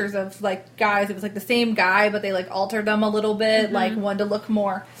 pictures of, like, guys. It was, like, the same guy, but they, like, altered them a little bit. Like, one to look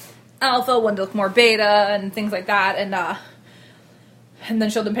more alpha, one to look more beta, and things like that. And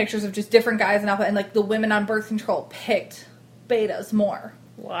then showed them pictures of just different guys in alpha. And, like, the women on birth control picked betas more.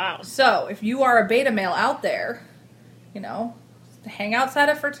 Wow. So, if you are a beta male out there, you know, hang outside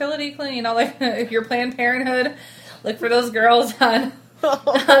a fertility clinic. You know, like, if you're Planned Parenthood, look for those girls on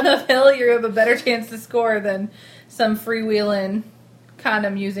the pill. You have a better chance to score than some freewheeling,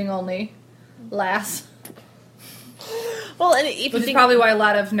 condom-using only lass. Well, and if which is probably why a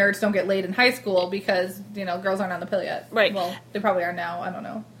lot of nerds don't get laid in high school, because, you know, girls aren't on the pill yet. Right. Well, they probably are now. I don't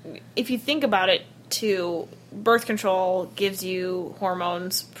know. If you think about it, too, birth control gives you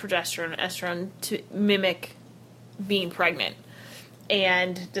hormones, progesterone, estrogen, to mimic being pregnant.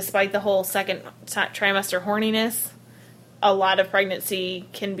 And despite the whole second trimester horniness, a lot of pregnancy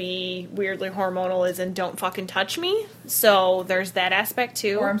can be weirdly hormonal, as in don't fucking touch me. So there's that aspect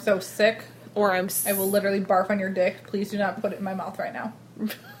too. Or I'm so sick. Or I will literally barf on your dick. Please do not put it in my mouth right now.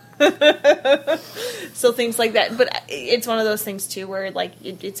 So things like that. But it's one of those things, too, where, like,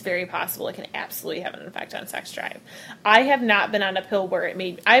 it's very possible it can absolutely have an effect on sex drive. I have not been on a pill where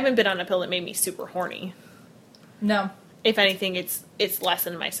I haven't been on a pill that made me super horny. No. If anything, it's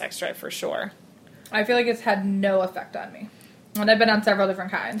lessened my sex drive for sure. I feel like it's had no effect on me. And I've been on several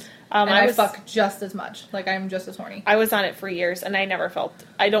different kinds. And I fuck just as much. Like, I'm just as horny. I was on it for years, and I never felt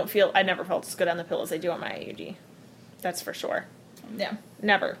as good on the pill as I do on my IUD. That's for sure. Yeah.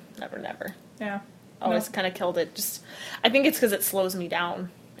 Never. Yeah. Always kind of killed it. Just, I think it's because it slows me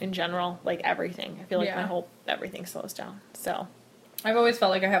down in general, like everything. I feel like everything slows down. So. I've always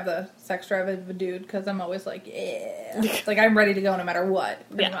felt like I have the sex drive of a dude, because I'm always like, yeah. Like, I'm ready to go no matter what,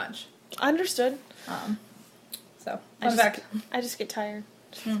 pretty much. Understood. So, fun fact. I just get tired.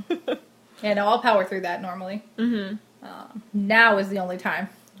 Yeah, no, I'll power through that normally. Mm-hmm. Now is the only time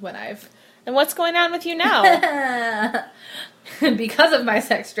when I've... And what's going on with you now? Because of my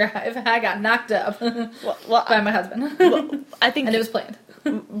sex drive, I got knocked up by my husband. I think... And it was planned.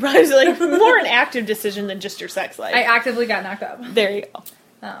 Right, it was like more an active decision than just your sex life. I actively got knocked up. There you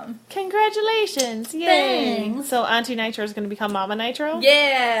go. Congratulations! Yay! Thanks. So Auntie Nitro is going to become Mama Nitro?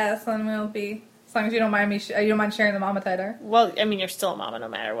 Yes, and we'll be... As long as you don't mind me, you don't mind sharing the mama title. Well, I mean, you're still a mama no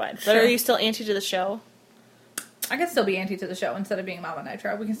matter what. But are you still auntie to the show? I can still be auntie to the show instead of being Mama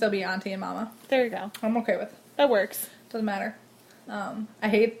Nitro. We can still be auntie and mama. There you go. I'm okay with it. That works. Doesn't matter. I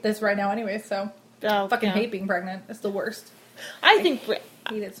hate this right now anyway, so hate being pregnant. It's the worst. I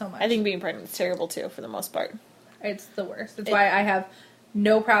hate it so much. I think being pregnant is terrible too, for the most part. It's the worst. It's why I have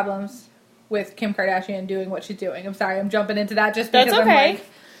no problems with Kim Kardashian doing what she's doing. I'm sorry, I'm jumping into that just because That's okay. I'm like...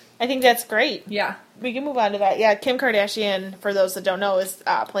 I think that's great. Yeah. We can move on to that. Yeah, Kim Kardashian, for those that don't know, is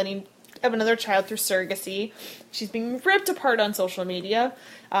planning to have another child through surrogacy. She's being ripped apart on social media,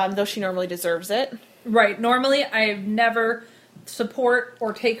 though she normally deserves it. Right. Normally, I never support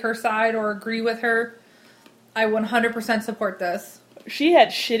or take her side or agree with her. I 100% support this. She had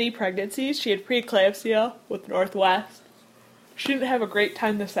shitty pregnancies. She had preeclampsia with Northwest. She didn't have a great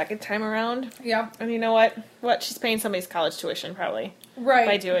time the second time around. Yeah. And you know what? She's paying somebody's college tuition, probably.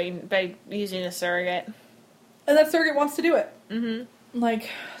 Right. By using a surrogate. And that surrogate wants to do it. Mm-hmm. Like,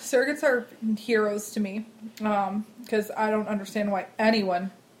 surrogates are heroes to me. Because I don't understand why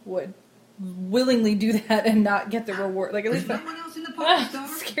anyone would willingly do that and not get the reward. Like, at least that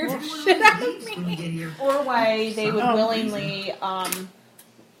scared the shit out of me. Or why they would willingly,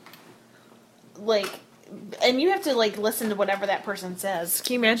 and you have to, listen to whatever that person says.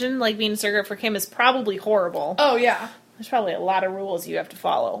 Can you imagine, being a surrogate for Kim is probably horrible. Oh, yeah. There's probably a lot of rules you have to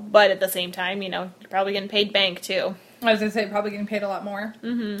follow. But at the same time, you're probably getting paid bank, too. I was going to say, probably getting paid a lot more.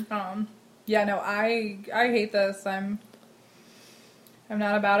 Mm-hmm. Yeah, no, I hate this. I'm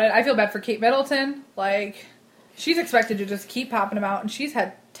not about it. I feel bad for Kate Middleton. She's expected to just keep popping them out, and she's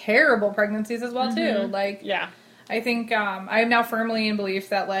had terrible pregnancies as well, too. Yeah. I think, I am now firmly in belief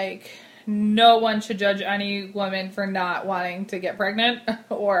that, no one should judge any woman for not wanting to get pregnant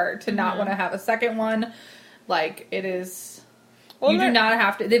or to not want to have a second one. It is... Well, you do not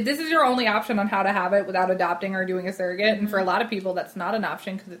have to... This is your only option on how to have it without adopting or doing a surrogate. And for a lot of people, that's not an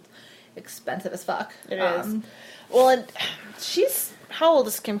option because it's expensive as fuck. It is. Well, and she's... How old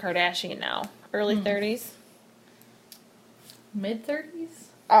is Kim Kardashian now? Early 30s? Mid-30s?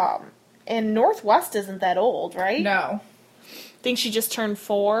 And Northwest isn't that old, right? No. I think she just turned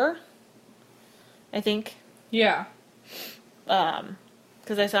 4. I think. Yeah.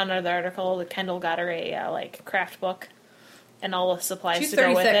 Because I saw another article that Kendall got her a, craft book and all the supplies she's to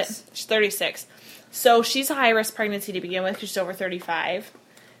 36. go with it. She's 36. So she's a high-risk pregnancy to begin with because she's over 35.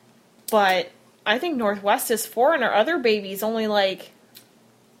 But I think Northwest is 4 and her other baby's only,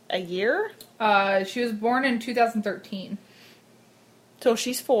 a year? She was born in 2013. So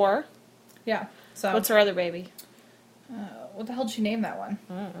she's 4. Yeah. So what's her other baby? What the hell did she name that one?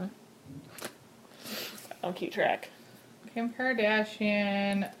 I don't keep track. Kim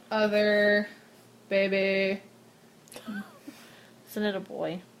Kardashian, other baby. Isn't it a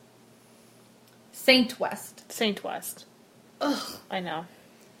boy? Saint West. Saint West. Ugh. I know.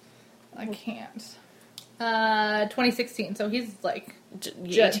 I can't. 2016, so he's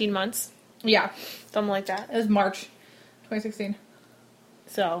 18 months? Yeah. Something like that. It was March 2016.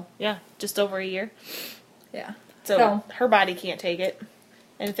 So, yeah, just over a year. Yeah. So, her body can't take it.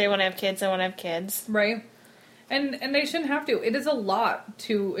 And if they want to have kids, they want to have kids. Right. And they shouldn't have to. It is a lot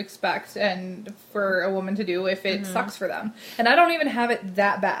to expect and for a woman to do if it sucks for them. And I don't even have it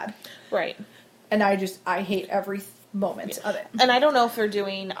that bad. Right. And I hate every moment of it. And I don't know if they're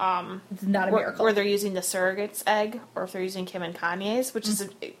doing... it's not a miracle. Where they're using the surrogate's egg or if they're using Kim and Kanye's, which is...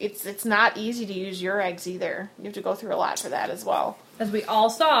 It's not easy to use your eggs either. You have to go through a lot for that as well. As we all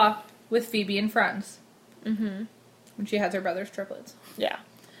saw with Phoebe and Friends. Mm-hmm. When she has her brother's triplets. Yeah.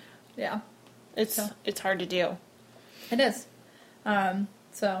 Yeah. It's hard to do. It is.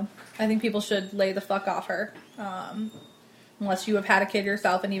 So I think people should lay the fuck off her. Unless you have had a kid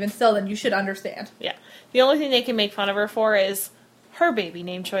yourself, and even still, then you should understand. Yeah. The only thing they can make fun of her for is her baby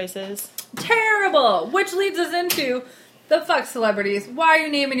name choices. Terrible! Which leads us into the fuck celebrities. Why are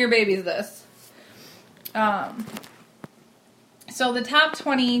you naming your babies this? So the top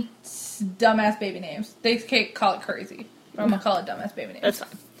 20 dumbass baby names. They can't call it crazy. I'm gonna call it dumbass baby names. That's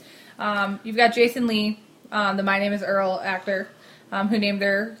fine. You've got Jason Lee, the My Name is Earl actor, who named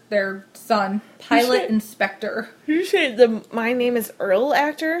their son Pilot Inspector. You say the My Name is Earl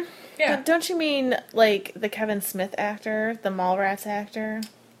actor? Yeah. But don't you mean, like, the Kevin Smith actor? The Mallrats actor?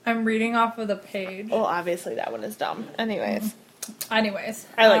 I'm reading off of the page. Well, obviously that one is dumb. Anyways. Anyways.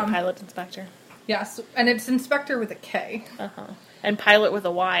 I like Pilot Inspector. Yes, and it's Inspector with a K. Uh-huh. And Pilot with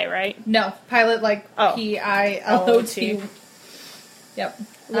a Y, right? No, Pilot like Pilot. Yep.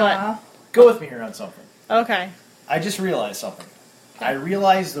 What? Go with me here on something. Okay. I just realized something. I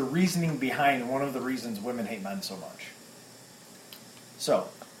realized the reasoning behind one of the reasons women hate men so much. So,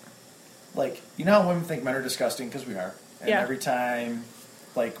 like, you know how women think men are disgusting? Because we are. And Yeah. every time,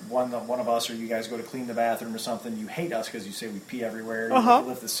 like, one of us or you guys go to clean the bathroom or something, you hate us because you say we pee everywhere. You have to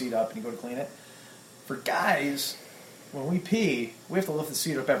lift the seat up and you go to clean it. For guys, when we pee, we have to lift the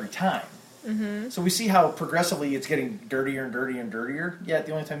seat up every time. Mm-hmm. So we see how progressively it's getting dirtier and dirtier and dirtier. Yet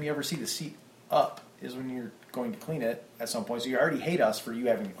the only time you ever see the seat up is when you're going to clean it at some point. So you already hate us for you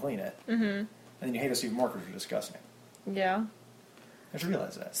having to clean it. Mm-hmm. And then you hate us even more because we're disgusting. Yeah. I just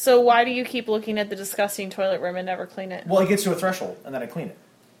realized that. So why do you keep looking at the disgusting toilet room and never clean it? Well, it gets to a threshold, and then I clean it.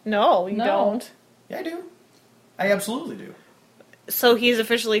 No, you No. don't. Yeah, I do. I absolutely do. So he's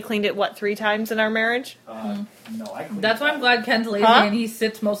officially cleaned it, 3 times in our marriage? No, I clean That's it. why I'm glad Ken's lazy Huh? and he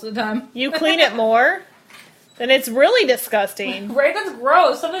sits most of the time. You clean it more? Then it's really disgusting. Right? That's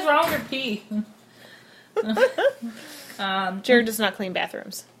gross. Something's wrong with your pee. Jared does not clean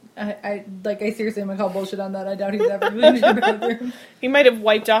bathrooms. I seriously am gonna call bullshit on that. I doubt he's ever cleaned your bathroom. He might have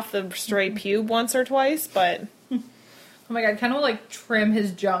wiped off the stray pube once or twice, but... Oh my god, Ken will like trim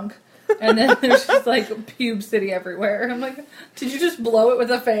his junk. And then there's just like pube city everywhere. I'm like, did you just blow it with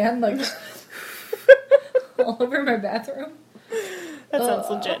a fan? Like, all over my bathroom? That sounds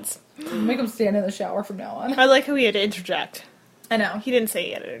legit. Make him stand in the shower from now on. I like how he had to interject. I know. He didn't say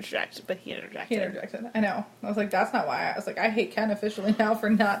he had to interject, but he interjected. He interjected. I know. I was like, that's not why. I was like, I hate Ken officially now for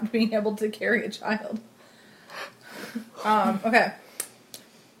not being able to carry a child. Okay.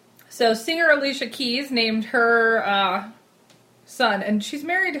 So singer Alicia Keys named her son, and she's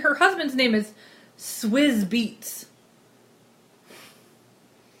married. Her husband's name is Swizz Beats.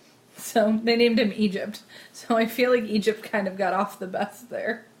 So they named him Egypt. So I feel like Egypt kind of got off the best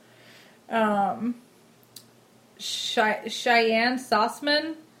there. Cheyenne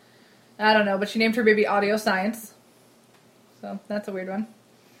Sossman. I don't know, but she named her baby Audio Science. So that's a weird one.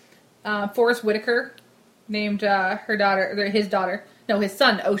 Forrest Whitaker named his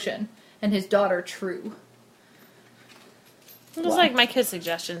son Ocean, and his daughter True. It was like my kid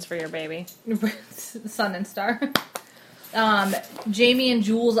suggestions for your baby. Sun and Star. Jamie and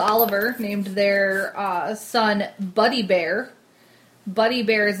Jules Oliver named their son Buddy Bear. Buddy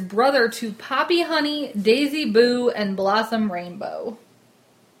Bear is brother to Poppy Honey, Daisy Boo, and Blossom Rainbow.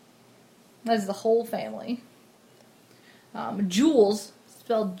 That is the whole family. Jules,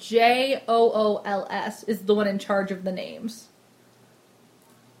 spelled Jools, is the one in charge of the names.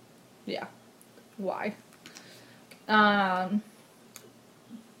 Yeah. Why?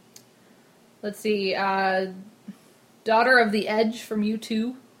 Let's see. Daughter of the Edge from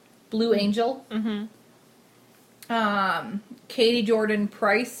U2, Blue Angel. Mm-hmm. Katie Jordan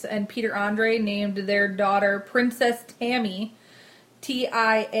Price and Peter Andre named their daughter Princess Tammy,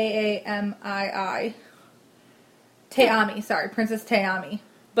 Tiaamii. Teami, sorry, Princess Teami.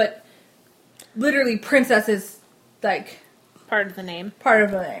 But literally, princess is like Part of the name. part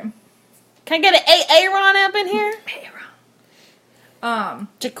of the name. Can I get an Aaron up in here?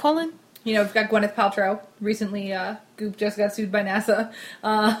 Jaqueline? You know, we've got Gwyneth Paltrow. Recently, Goop just got sued by NASA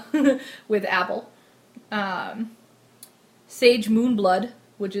with Apple. Sage Moonblood,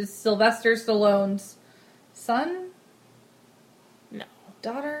 which is Sylvester Stallone's son? No.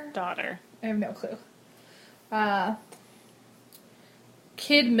 Daughter? Daughter. I have no clue.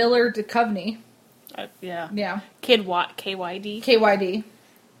 Kid Miller Duchovny. Yeah. Yeah. Kid Watt, KYD. KYD.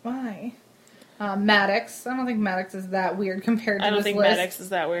 Why? Maddox. I don't think Maddox is that weird compared to I don't this think list. Maddox is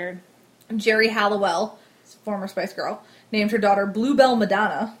that weird. Jerry Halliwell, former Spice Girl, named her daughter Bluebell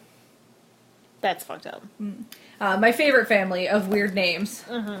Madonna. That's fucked up. My favorite family of weird names.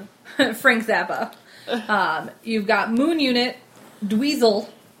 Frank Zappa. You've got Moon Unit, Dweezil,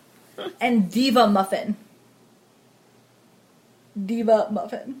 and Diva Muffin. Diva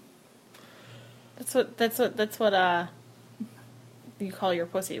Muffin. That's what you call your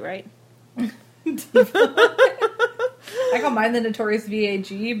pussy, right? I call mine the Notorious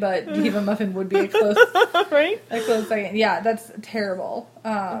VAG, but Diva Muffin would be a close, Right? a close second. Yeah, that's terrible.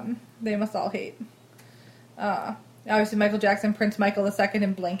 They must all hate. Obviously, Michael Jackson, Prince Michael II,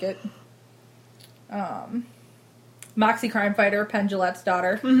 and Blanket. Moxie Crime Fighter, Penn Jillette's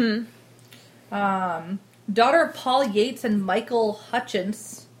daughter. Daughter of Paul Yates and Michael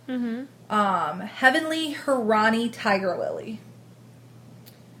Hutchins. Heavenly Hirani Tiger Lily.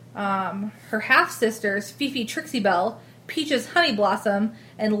 Her half-sisters, Fifi Trixie Belle, Peaches Honey Blossom,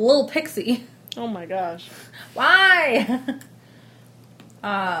 and Lil Pixie. Oh my gosh. Why?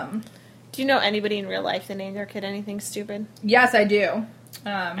 Do you know anybody in real life that named their kid anything stupid? Yes, I do.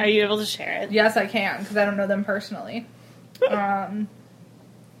 Are you able to share it? Yes, I can, because I don't know them personally. And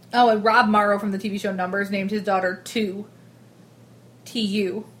Rob Morrow from the TV show Numbers named his daughter Tu.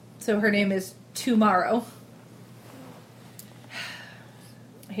 T-U. So her name is Tomorrow.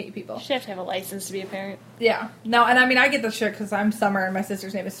 I hate people. You should have to have a license to be a parent. Yeah. No, and I mean, I get the shit because I'm Summer and my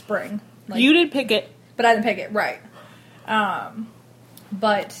sister's name is Spring. Like, You did pick it. but I didn't pick it, right.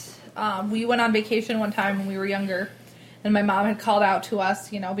 We went on vacation one time when we were younger, and my mom had called out to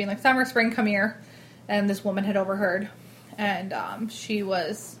us, you know, being like, Summer, Spring, come here. And this woman had overheard, and she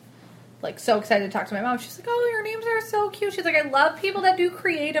was, like, so excited to talk to my mom. She's like, oh, your names are so cute. She's like, I love people that do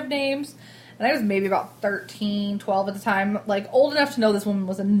creative names. And I was maybe about 13, 12 at the time, like, old enough to know this woman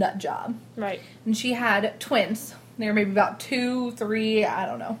was a nut job. Right. And she had twins. They were maybe about 2, 3, I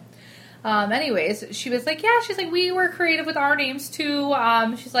don't know. Anyways, she was like, yeah, she's like, we were creative with our names too.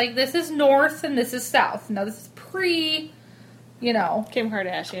 She's like, this is North and this is South. Now, this is pre, you know. Kim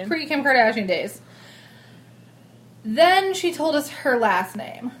Kardashian. Pre-Kim Kardashian days. Then she told us her last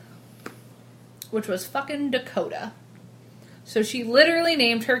name, which was fucking Dakota. So she literally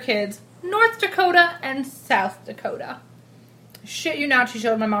named her kids North Dakota and South Dakota. Shit you not, she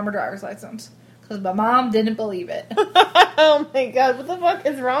showed my mom her driver's license. Because my mom didn't believe it. Oh my god, what the fuck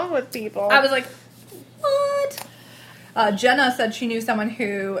is wrong with people? I was like, what? Jenna said she knew someone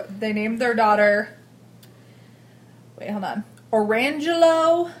who, they named their daughter, wait, hold on,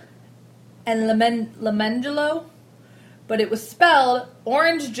 Orangelo and Lamengelo, but it was spelled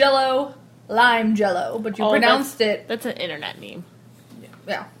Orange Jello, Lime Jello, but you pronounced it. That's an internet meme.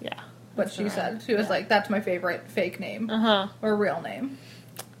 Yeah. Yeah. What she said. She was like, that's my favorite fake name. Or real name.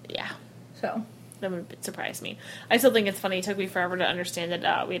 Yeah. So. That would surprise me. I still think it's funny. It took me forever to understand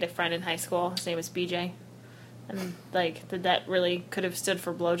that we had a friend in high school. His name was BJ. And, like, that really could have stood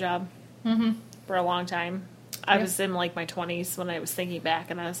for blowjob for a long time. I was in, like, my 20s when I was thinking back,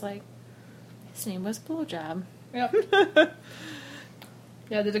 and I was like, his name was Blowjob. Yep.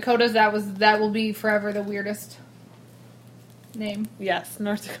 Yeah, the Dakotas, that will be forever the weirdest name. Yes,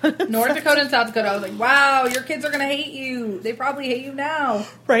 North Dakota. North Dakota and South Dakota. I was like, wow, your kids are going to hate you. They probably hate you now.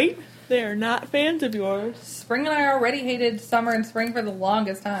 Right? They are not fans of yours. Spring and I already hated Summer and Spring for the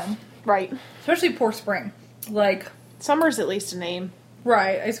longest time. Right. Especially poor Spring. Like. Summer's at least a name.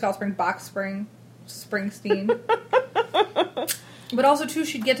 Right. I used to call Spring Box Spring. Springsteen. But also, too,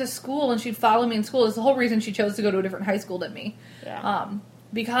 she'd get to school and she'd follow me in school. It's the whole reason she chose to go to a different high school than me. Yeah.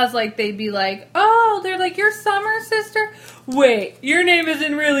 Because, like, they'd be like, oh, they're like, your Summer sister? Wait, your name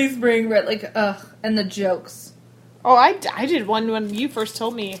isn't really Spring, right? Like, ugh. And the jokes. Oh, I did one when you first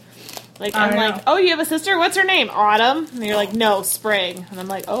told me. Like, I'm like, oh, you have a sister? What's her name? Autumn? And you're like, no, Spring. And I'm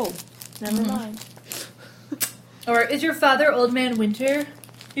like, oh, never mind. Or, is your father Old Man Winter?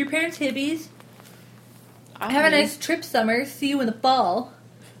 Your parents hippies? Have a nice trip, Summer. See you in the fall.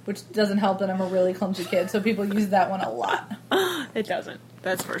 Which doesn't help that I'm a really clumsy kid, so people use that one a lot. It doesn't.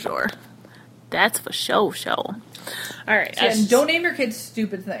 That's for sure. That's for show. All right. So, and don't name your kids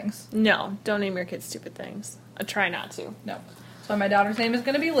stupid things. No, don't name your kids stupid things. I try not to. No. So my daughter's name is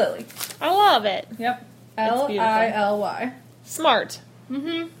going to be Lily. I love it. Yep. Lily. Smart.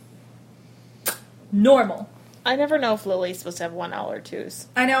 Normal. I never know if Lily's supposed to have one L or twos.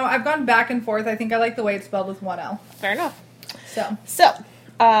 I know. I've gone back and forth. I think I like the way it's spelled with one L. Fair enough. So,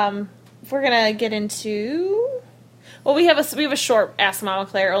 we're gonna get into. Well, we have a short Ask Mama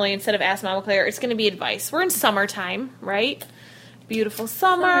Claire. Only instead of Ask Mama Claire, it's gonna be advice. We're in summertime, right? Beautiful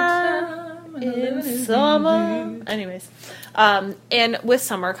summer. In summer. Anyways, and with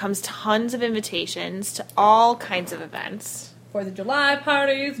summer comes tons of invitations to all kinds of events. 4th of July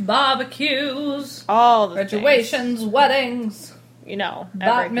parties, barbecues, All the graduations, things. weddings. you know,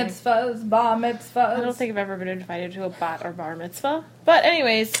 Bat everything. mitzvahs, bar mitzvahs. I don't think I've ever been invited to a bat or bar mitzvah. But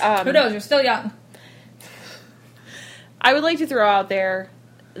anyways, Who knows? You're still young. I would like to throw out there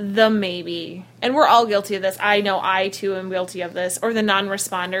the maybe, and we're all guilty of this. I know I too am guilty of this, or the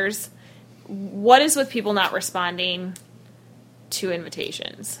non-responders. What is with people not responding to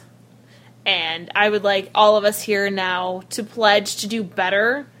invitations? And I would like all of us here now to pledge to do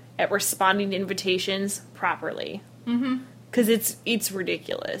better at responding to invitations properly. Mm-hmm. Because it's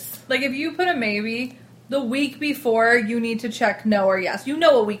ridiculous. Like, if you put a maybe, the week before, you need to check no or yes. You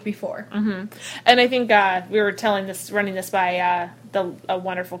know a week before. Mm-hmm. And I think we were running this by a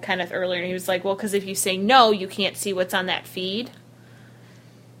wonderful Kenneth earlier, and he was like, well, because if you say no, you can't see what's on that feed.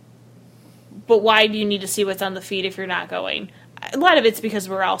 But why do you need to see what's on the feed if you're not going? A lot of it's because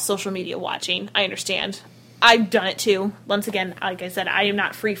we're all social media watching. I understand. I've done it too. Once again, like I said, I am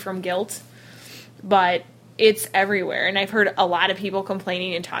not free from guilt. But it's everywhere. And I've heard a lot of people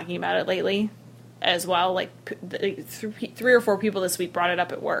complaining and talking about it lately as well. Like 3 or 4 people this week brought it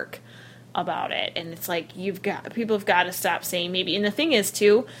up at work about it. And it's like, people have got to stop saying maybe. And the thing is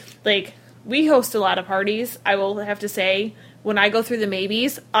too, like, we host a lot of parties. I will have to say, when I go through the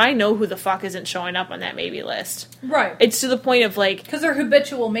maybes, I know who the fuck isn't showing up on that maybe list. Right. It's to the point of, like... Because they're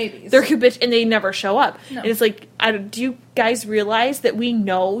habitual maybes. They're and they never show up. No. And it's like, do you guys realize that we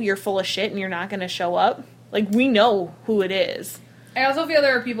know you're full of shit and you're not going to show up? Like, we know who it is. I also feel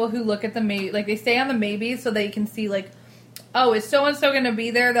there are people who look at the maybe, like, they stay on the maybes so they can see, like, oh, is so-and-so going to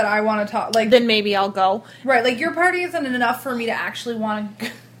be there that I want to talk? Like, then maybe I'll go. Right, like, your party isn't enough for me to actually want to...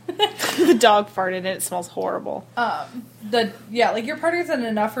 The dog farted and it smells horrible. Like, your party isn't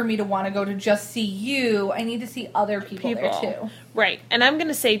enough for me to want to go to just see you. I need to see other people there, too. Right. And I'm going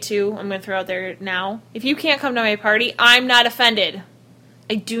to say, too, I'm going to throw out there now, if you can't come to my party, I'm not offended.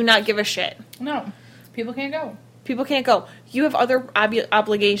 I do not give a shit. No. People can't go. People can't go. You have other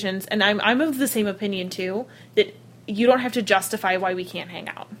obligations, and I'm of the same opinion, too, that you don't have to justify why we can't hang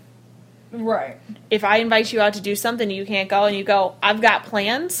out. Right. If I invite you out to do something and you can't go, and you go, I've got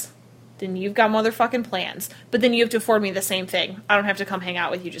plans, then you've got motherfucking plans. But then you have to afford me the same thing. I don't have to come hang out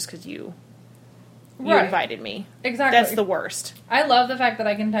with you just because you invited me. Exactly. That's the worst. I love the fact that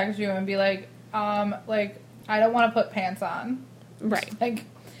I can text you and be like, I don't want to put pants on. Right. Like,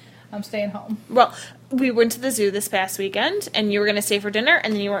 I'm staying home. Well, we went to the zoo this past weekend, and you were going to stay for dinner,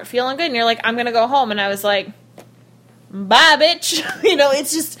 and then you weren't feeling good, and you're like, I'm going to go home. And I was like, bye, bitch.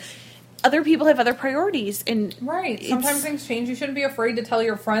 It's just... Other people have other priorities, and right. Sometimes things change. You shouldn't be afraid to tell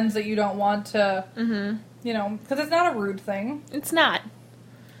your friends that you don't want to. Mm-hmm. Because it's not a rude thing. It's not.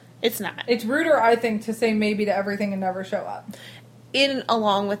 It's not. It's ruder, I think, to say maybe to everything and never show up.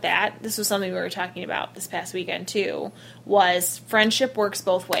 Along with that, this was something we were talking about this past weekend too. Was friendship works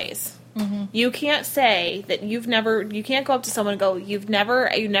both ways. Mm-hmm. You can't say that you can't go up to someone and go, you never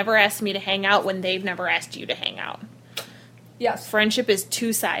asked me to hang out when they've never asked you to hang out. Yes. Friendship is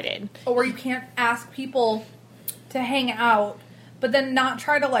two-sided. Or you can't ask people to hang out, but then not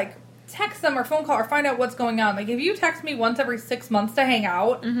try to, like, text them or phone call or find out what's going on. Like, if you text me once every 6 months to hang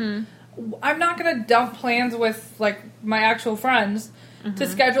out, I'm not going to dump plans with, like, my actual friends to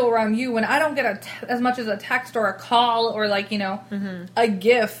schedule around you when I don't get as much as a text or a call or, like, a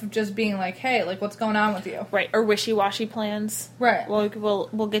GIF just being like, hey, like, what's going on with you? Right. Or wishy-washy plans. Right.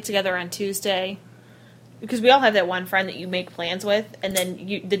 We'll get together on Tuesday. Because we all have that one friend that you make plans with, and then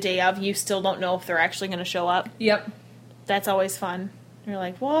the day of, you still don't know if they're actually going to show up. Yep. That's always fun. You're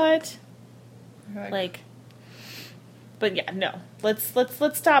like, what? Like, but yeah, no. Let's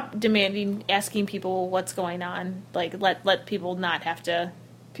stop asking people what's going on. Like, let people not have to.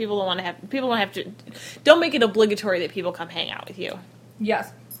 People don't have to. Don't make it obligatory that people come hang out with you.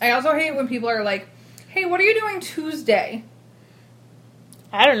 Yes. I also hate when people are like, hey, what are you doing Tuesday?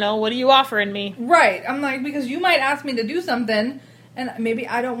 I don't know. What are you offering me? Right. I'm like, because you might ask me to do something, and maybe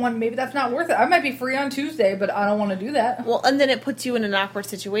that's not worth it. I might be free on Tuesday, but I don't want to do that. Well, and then it puts you in an awkward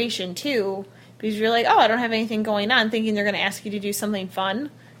situation, too, because you're like, oh, I don't have anything going on, thinking they're going to ask you to do something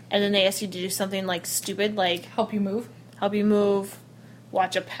fun, and then they ask you to do something, like, stupid, like... Help you move,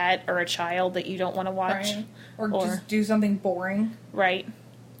 watch a pet or a child that you don't want to watch. Right. Or just do something boring. Right.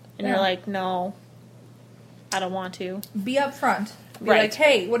 And you're like, no, I don't want to. Be upfront. Be like,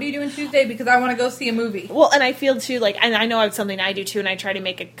 hey, what are you doing Tuesday? Because I want to go see a movie. Well, and I feel, too, like, and I know it's something I do, too, and I try to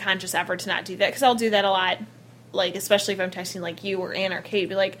make a conscious effort to not do that, because I'll do that a lot, like, especially if I'm texting, like, you or Ann or Kate,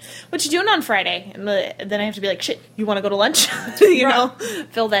 be like, what you doing on Friday? And then I have to be like, shit, you want to go to lunch? know,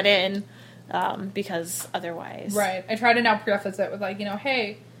 fill that in, because otherwise. Right. I try to now preface it with, like,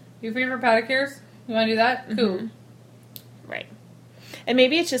 hey, you free for pedicures? You want to do that? Cool. Right. And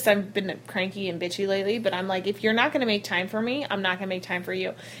maybe it's just I've been cranky and bitchy lately, but I'm like, if you're not going to make time for me, I'm not going to make time for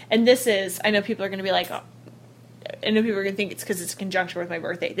you. And this is, I know people are going to be like, oh, I know people are going to think it's because it's in conjunction with my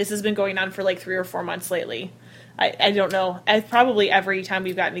birthday. This has been going on for like 3 or 4 months lately. I don't know. I've probably, every time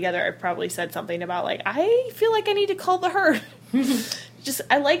we've gotten together, I've probably said something about like, I feel like I need to call the herd. Just,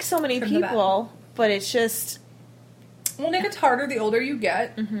 I like so many people, but it's just... Well, Nick, it's harder the older you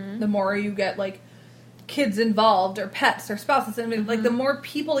get, the more you get, like, kids involved, or pets, or spouses, and like, the more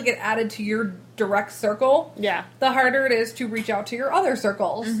people that get added to your direct circle, the harder it is to reach out to your other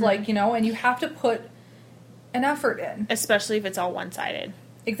circles, like, you know, and you have to put an effort in. Especially if it's all one-sided.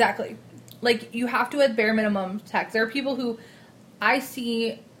 Exactly. Like, you have to, at bare minimum, text. There are people who I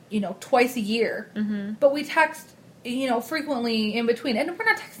see, you know, twice a year, but we text, you know, frequently in between. And we're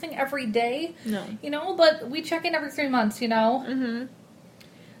not texting every day, you know, but we check in every 3 months, you know?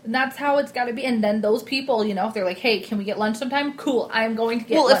 And that's how it's got to be. And then those people, you know, if they're like, hey, can we get lunch sometime? Cool, I'm going to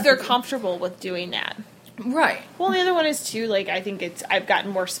get lunch. Well, if they're comfortable with doing that. Right. Well, the other one is, too, like, I think I've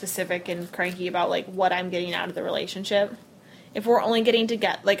gotten more specific and cranky about, like, what I'm getting out of the relationship. If we're only getting to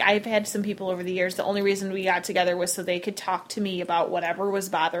get, like, I've had some people over the years, the only reason we got together was so they could talk to me about whatever was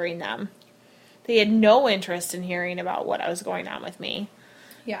bothering them. They had no interest in hearing about what was going on with me.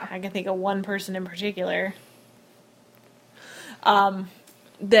 Yeah. I can think of one person in particular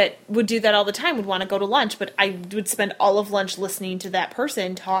that would do that all the time, would want to go to lunch, but I would spend all of lunch listening to that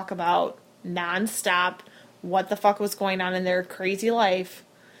person talk about nonstop what the fuck was going on in their crazy life.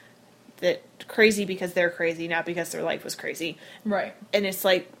 That crazy because they're crazy, not because their life was crazy. Right. And it's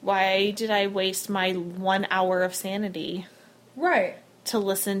like, why did I waste my 1 hour of sanity? Right. To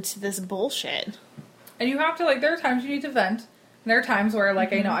listen to this bullshit. And you have to, like, there are times you need to vent. And there are times where, like,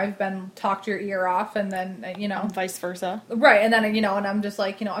 you know, I've been talked your ear off, and then, you know. Vice versa. Right, and then, you know, and I'm just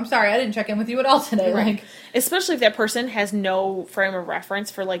like, you know, I'm sorry, I didn't check in with you at all today. Right. Like, especially if that person has no frame of reference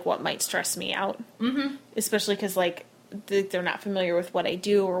for, like, what might stress me out. Especially because, like, they're not familiar with what I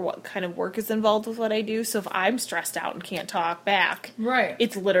do or what kind of work is involved with what I do. So if I'm stressed out and can't talk back, right,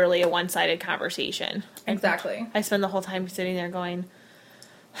 it's literally a one-sided conversation. Exactly. I spend the whole time sitting there going,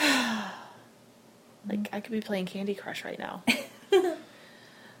 like, I could be playing Candy Crush right now.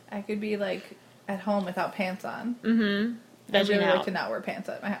 I could be, like, at home without pants on. I Vegging really out. like to not wear pants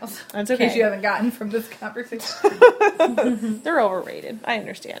at my house. That's okay. In case you haven't gotten from this conversation. They're overrated. I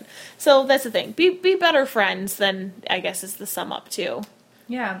understand. So that's the thing. Be better friends, then I guess is the sum up too.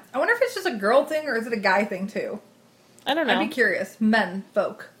 Yeah. I wonder if it's just a girl thing or is it a guy thing too? I don't know. I'd be curious. Men,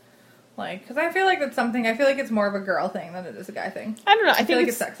 folk. Like, because I feel like that's something, I feel like it's more of a girl thing than it is a guy thing. I don't know. I feel think like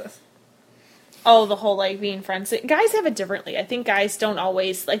it's sexist. Oh, the whole, like, being friends. Guys have it differently. I think guys don't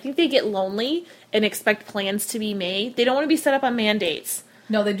always... I think they get lonely and expect plans to be made. They don't want to be set up on mandates.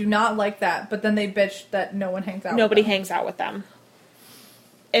 No, they do not like that. But then they bitch that no one hangs out Nobody with them. hangs out with them.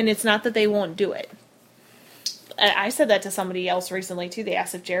 And it's not that they won't do it. I said that to somebody else recently, too. They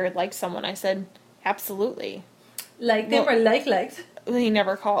asked if Jared liked someone. I said, absolutely. Like them or liked? He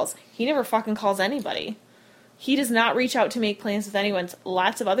never calls. He never fucking calls anybody. He does not reach out to make plans with anyone.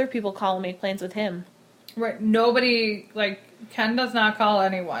 Lots of other people call and make plans with him. Right. Nobody, like, Ken does not call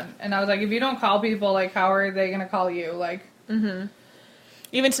anyone. And I was like, if you don't call people, like, how are they going to call you? Like, Even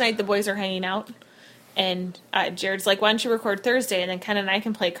tonight, the boys are hanging out. And Jared's like, why don't you record Thursday? And then Ken and I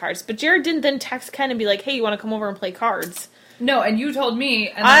can play cards. But Jared didn't then text Ken and be like, hey, you want to come over and play cards? no, and you told me.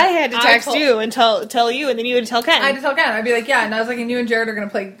 And I had to text you and tell you, and then you had to tell Ken. I had to tell Ken. I'd be like, yeah. And I was like, and you and Jared are going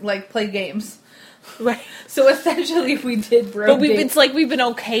to play games. Right. So essentially, we did bro But date. it's like we've been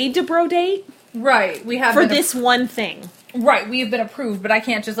okayed to bro date. Right. We have For been this one thing. Right. We have been approved, but I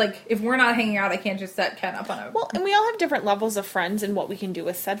can't just, like, if we're not hanging out, I can't just set Ken up on a... Well, and we all have different levels of friends and what we can do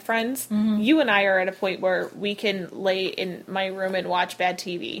with said friends. You and I are at a point where we can lay in my room and watch bad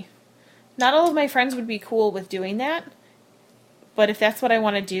TV. Not all of my friends would be cool with doing that, but if that's what I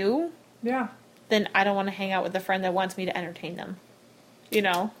want to do, Yeah. then I don't want to hang out with a friend that wants me to entertain them. You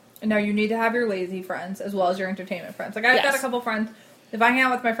know? Now, you need to have your lazy friends as well as your entertainment friends. Like, I've got a couple friends. If I hang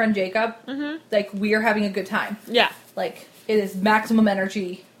out with my friend Jacob, like, we are having a good time. Yeah. Like, it is maximum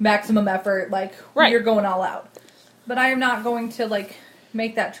energy, maximum effort. Like, Right. we're going all out. But I am not going to, like,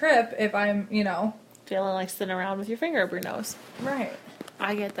 make that trip if I'm, you know... Feeling like sitting around with your finger up your nose. Right.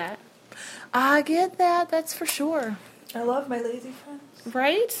 I get that. I get that, that's for sure. I love my lazy friends.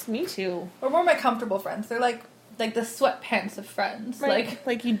 Right? Me too. Or more my comfortable friends. They're like the sweatpants of friends. Right.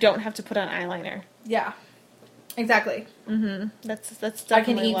 Like you don't have to put on eyeliner. Yeah. Exactly. That's I can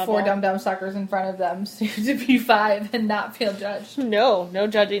definitely eat level. 4 dum-dum suckers in front of them soon to be 5 and not feel judged. No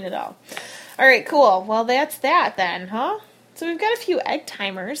judging at all. All right, cool. Well, that's that then, huh? So we've got a few egg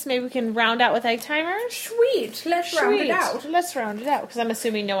timers. Maybe we can round out with egg timers. Sweet. Let's round it out. Let's round it out, because I'm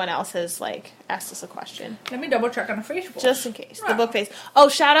assuming no one else has, like, asked us a question. Let me double check on the Facebook. Just in case. The Wow. book face. Oh,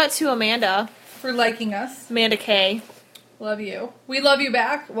 shout out to Amanda. For liking us. Amanda K. Love you. We love you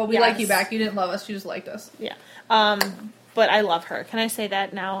back. Well, we Yes. like you back. You didn't love us. You just liked us. Yeah. But I love her. Can I say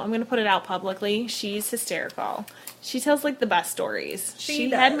that now? I'm going to put it out publicly. She's hysterical. She tells, like, the best stories. She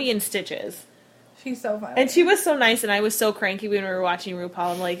had does. me in stitches. She's so funny. And she was so nice, and I was so cranky when we were watching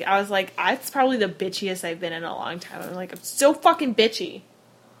RuPaul. I was like, it's probably the bitchiest I've been in a long time. I'm like, I'm so fucking bitchy.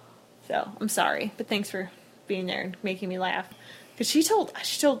 So, I'm sorry. But thanks for being there and making me laugh. Because she told,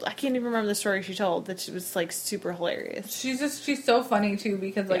 I can't even remember the story she told, that she was, like, super hilarious. She's so funny, too,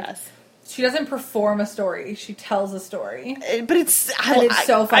 because, like, Yes. she doesn't perform a story. She tells a story. But it's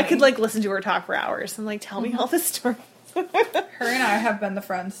so funny. I could, like, listen to her talk for hours. I'm like, tell me all the stories. Her and I have been the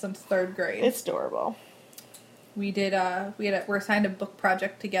friends since 3rd grade. It's adorable. We're assigned a book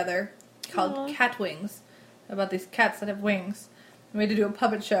project together called Cat Wings, about these cats that have wings. And we had to do a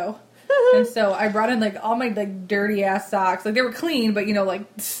puppet show. And so I brought in, like, all my, like, dirty ass socks. Like, they were clean, but, you know, like,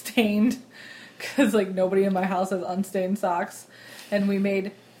 stained. Because, like, nobody in my house has unstained socks. And we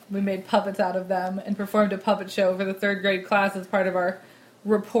made puppets out of them and performed a puppet show for the 3rd grade class as part of our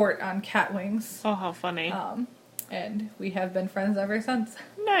report on cat wings. Oh, how funny. And we have been friends ever since.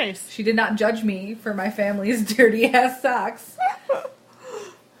 Nice. She did not judge me for my family's dirty ass socks.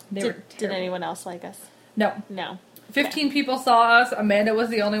 Did anyone else like us? No. No. 15 people saw us. Amanda was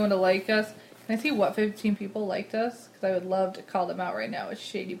the only one to like us. Can I see what 15 people liked us? Because I would love to call them out right now as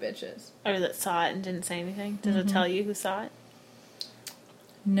shady bitches. Or that saw it and didn't say anything. Does it tell you who saw it?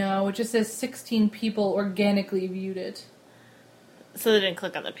 No, it just says 16 people organically viewed it. So they didn't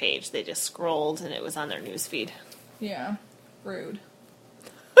click on the page. They just scrolled and it was on their newsfeed. Yeah. Rude.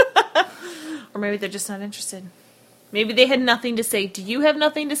 Or maybe they're just not interested. Maybe they had nothing to say. Do you have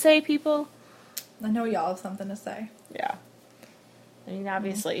nothing to say, people? I know y'all have something to say. Yeah. I mean,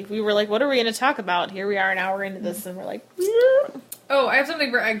 obviously. We were like, what are we going to talk about? Here we are an hour into this and we're like, Oh, I have something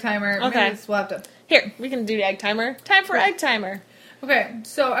for Egg Timer. Okay. Maybe we'll have to... here, we can do the egg timer. Time for egg timer. Okay,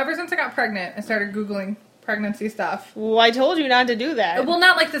 so ever since I got pregnant, I started Googling pregnancy stuff. Well, I told you not to do that. Well,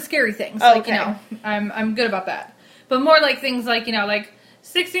 not like the scary things. Oh, Like, you okay. know, I'm good about that. But more like things like, you know, like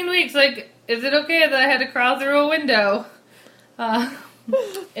 16 weeks, like, is it okay that I had to crawl through a window?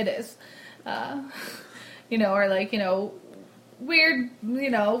 It is. You know, or like, you know, weird, you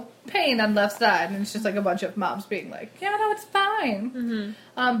know, pain on left side. And it's just like a bunch of moms being like, yeah, no, it's fine.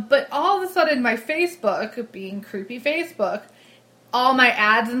 But all of a sudden my Facebook, being creepy Facebook, all my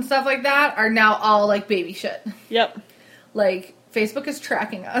ads and stuff like that are now all like baby shit. Yep. Like, Facebook is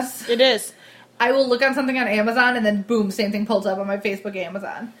tracking us. It is. I will look on something on Amazon and then boom, same thing pulls up on my Facebook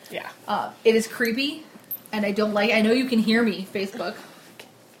Amazon. Yeah. It is creepy, and I don't like. I know you can hear me, Facebook.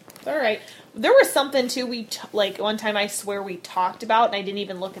 All right. There was something too. Like one time, I swear we talked about, and I didn't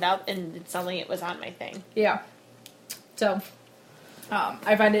even look it up, and suddenly it was on my thing. Yeah. So,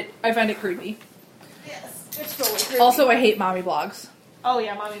 I find it creepy. Yes, it's totally creepy. Also, I hate mommy blogs. Oh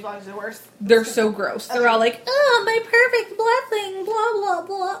yeah, mommy blogs are worse. They're so gross. They're all like, "Oh, my perfect blessing," blah blah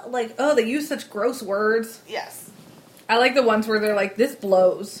blah. Like, oh, they use such gross words. Yes. I like the ones where they're like, "This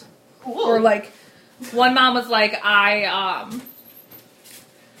blows," Cool. or like, one mom was like,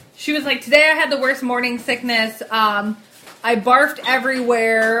 she was like, today I had the worst morning sickness. I barfed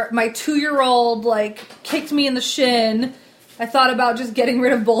everywhere. My 2-year-old, like, kicked me in the shin. I thought about just getting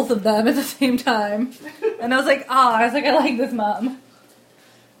rid of both of them at the same time. And I was like, I like this mom.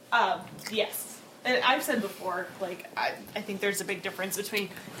 Yes. And I've said before, like, I think there's a big difference between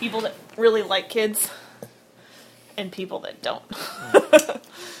people that really like kids and people that don't.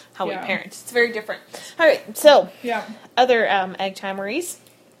 How we Yeah. parent. It's very different. All right, so, Yeah. other egg timeries.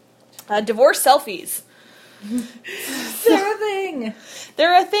 Divorce selfies. They're a thing.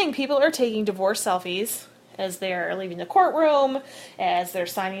 They're a thing. People are taking divorce selfies as they're leaving the courtroom, as they're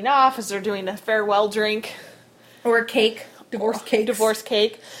signing off, as they're doing a farewell drink. Or a cake. Divorce cake. Divorce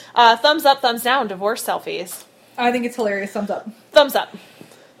cake. Thumbs up, thumbs down, divorce selfies. I think it's hilarious. Thumbs up. Thumbs up.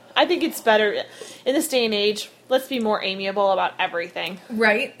 I think it's better. In this day and age, let's be more amiable about everything.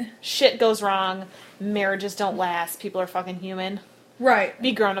 Right? Shit goes wrong. Marriages don't last. People are fucking human. Right.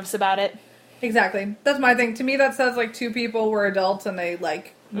 Be grown-ups about it. Exactly. That's my thing. To me, that says, like, 2 people were adults and they,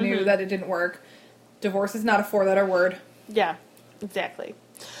 like, knew that it didn't work. Divorce is not a 4-letter word. Yeah, exactly.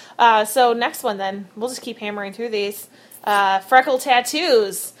 So next one then. We'll just keep hammering through these. Freckle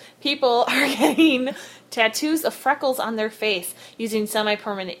tattoos. People are getting tattoos of freckles on their face using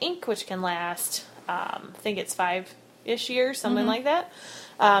semi-permanent ink, which can last, I think it's 5 4-ish years, something like that.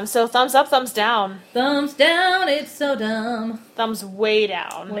 So thumbs up, thumbs down. Thumbs down, it's so dumb. Thumbs way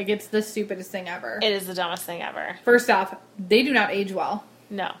down. Like, it's the stupidest thing ever. It is the dumbest thing ever. First off, they do not age well.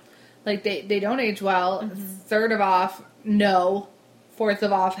 No. Like, they don't age well. Third of off, no. Fourth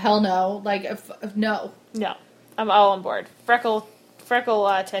of off, hell no. Like, no. No. I'm all on board. Freckle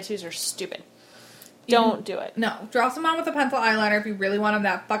tattoos are stupid. Don't do it. No. Draw some on with a pencil eyeliner if you really want them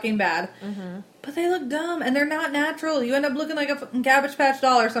that fucking bad. But they look dumb, and they're not natural. You end up looking like a fucking Cabbage Patch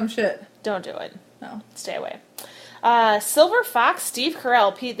doll or some shit. Don't do it. No. Stay away. Silver Fox Steve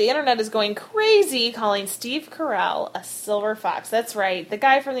Carell. Pete, the internet is going crazy calling Steve Carell a silver fox. That's right. The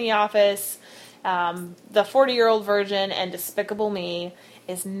guy from The Office, the 40-year-old virgin, and Despicable Me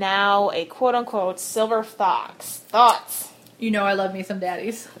is now a quote-unquote silver fox. Thoughts? You know I love me some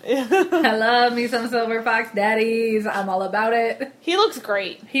daddies. I love me some silver fox daddies. I'm all about it. He looks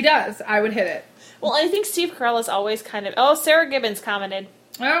great. He does. I would hit it. Well, I think Steve Carell is always kind of... Oh, Sarah Gibbons commented.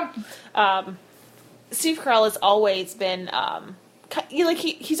 Oh. Steve Carell has always been...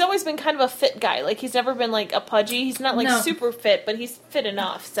 he's always been kind of a fit guy. Like, he's never been, like, a pudgy. He's not, like, super fit, but he's fit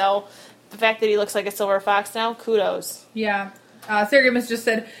enough. So, the fact that he looks like a silver fox now, kudos. Yeah. Sarah Gibbons just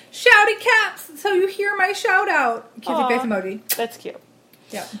said, "Shouty cats, so you hear my shout out." Kissy face emoji. That's cute.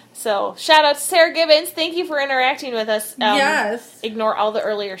 Yeah. So, shout out to Sarah Gibbons. Thank you for interacting with us. Yes. Ignore all the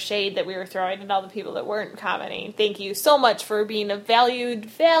earlier shade that we were throwing and all the people that weren't commenting. Thank you so much for being a valued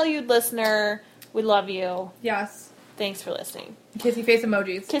listener. We love you. Yes. Thanks for listening. Kissy face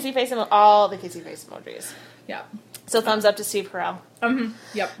emojis. Kissy face all the kissy face emojis. Yeah. So, thumbs up to Steve Carell.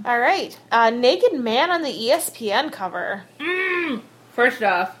 Yep. All right. Naked man on the ESPN cover. First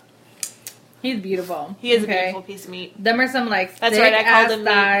off, he's beautiful. He is a beautiful piece of meat. Them are some, like, That's thick right, I called ass him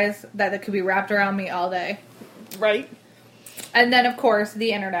thighs that could be wrapped around me all day. Right. And then, of course,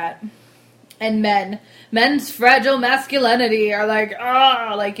 the internet. And men's fragile masculinity are like,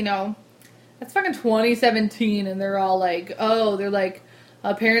 you know, that's fucking 2017, and they're all like,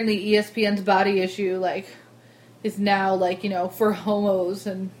 apparently ESPN's body issue, like, is now, like, you know, for homos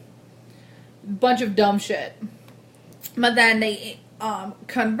and a bunch of dumb shit. But then they,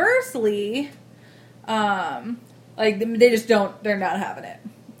 conversely, they just don't, they're not having it.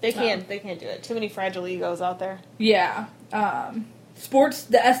 They can't do it. Too many fragile egos out there. Yeah. Sports,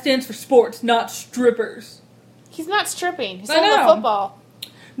 the S stands for sports, not strippers. He's not stripping. He's I on the know. football.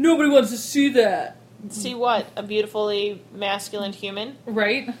 Nobody wants to see that. See what? A beautifully masculine human?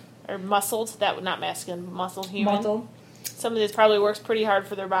 Right? Or muscled. That would not masculine, but muscled human. Muscle. Somebody that probably works pretty hard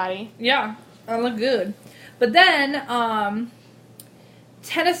for their body. Yeah. I look good. But then,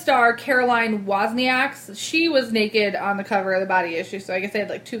 tennis star Caroline Wozniak, she was naked on the cover of the Body Issue, so I guess they had,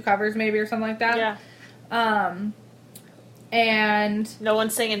 like, 2 covers maybe or something like that. Yeah. And... No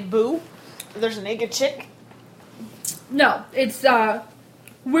one's singing boo? There's a naked chick? No, it's,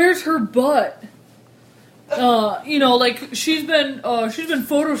 where's her butt? You know, like, she's been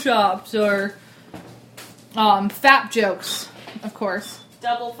photoshopped, or, fat jokes, of course.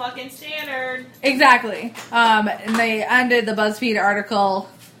 Double fucking standard. Exactly. And they ended the BuzzFeed article,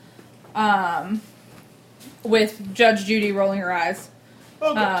 with Judge Judy rolling her eyes.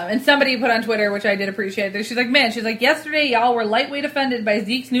 Okay. And somebody put on Twitter, which I did appreciate, she's like, yesterday y'all were lightweight offended by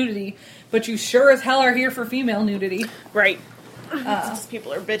Zeke's nudity, but you sure as hell are here for female nudity. Right. These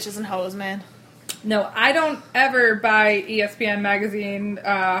people are bitches and hoes, man. No, I don't ever buy ESPN magazine.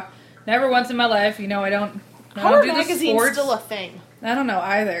 Never once in my life. You know, I don't How do are the magazines sports. still a thing? I don't know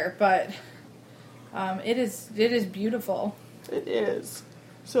either, but it is beautiful. It is.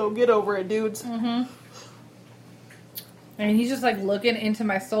 So get over it, dudes. Mm-hmm. And he's just like looking into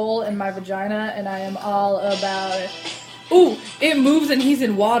my soul and my vagina, and I am all about it. Ooh, it moves and he's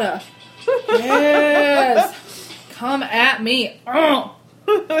in water. Yes. Come at me. Oh.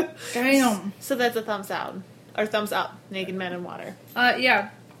 Damn. So that's a thumbs down. Or thumbs up. Naked men in water. Yeah.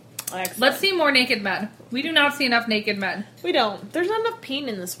 Excellent. Let's see more naked men. We do not see enough naked men. We don't. There's not enough peen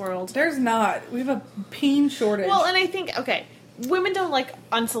in this world. There's not. We have a peen shortage. Well, and I think, okay, women don't like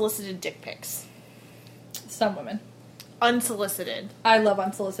unsolicited dick pics. Some women. Unsolicited. I love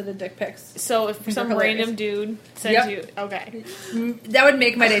unsolicited dick pics. So if They're some hilarious. random dude sends you... Okay. That would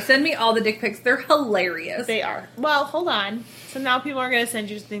make my day. Send me all the dick pics. They're hilarious. They are. Well, hold on. So now people are going to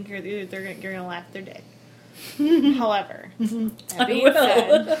send you to think you're going to laugh at their dick. However, that being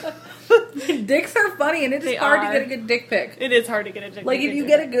said, dicks are funny, and it's They hard are. to get a good dick pic. it is hard to get a dick Like, pic. if you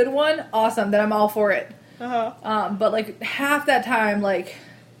get a good one, awesome, then I'm all for it. Uh-huh. But, like, half that time, like,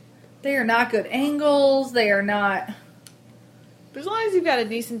 they are not good angles, they are not... But as long as you've got a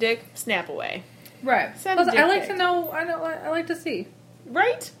decent dick, snap away. Right. Send a Plus, dick I like pic. to know, I like to see.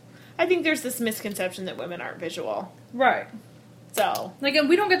 Right? I think there's this misconception that women aren't visual. Right. So. Like, and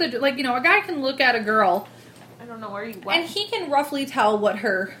we don't get the, like, you know, a guy can look at a girl. I don't know where you And he can roughly tell what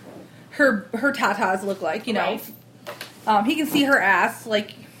her tatas look like, you know. Right. He can see her ass.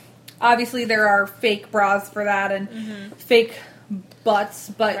 Like, obviously there are fake bras for that and fake butts,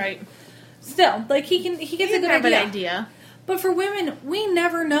 but still, like, he gets a good have idea. an idea. But for women, we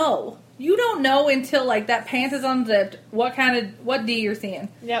never know. You don't know until, like, that pant is unzipped what D you're seeing.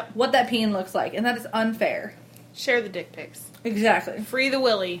 Yep. What that peen looks like, and that is unfair. Share the dick pics. Exactly. Free the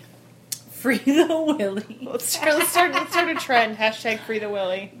WIlly. Free the WIlly. Let's start a trend. Hashtag free the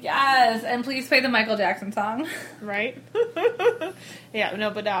WIlly. Yes, and please play the Michael Jackson song. Right? Yeah,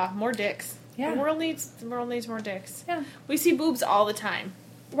 no, but more dicks. Yeah. The world needs more dicks. Yeah. We see boobs all the time.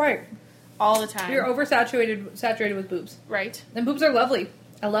 Right. All the time. You're saturated with boobs. Right. And boobs are lovely.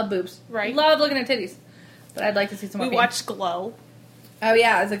 I love boobs. Right. Love looking at titties. But I'd like to see some more We peen. watched Glow. Oh,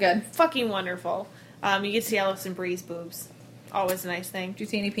 yeah, is it good? Fucking wonderful. You get to see Allison Brie's boobs. Always a nice thing. Do you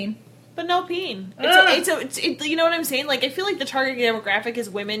see any peen? But no peen. Ugh. It's you know what I'm saying? Like, I feel like the target demographic is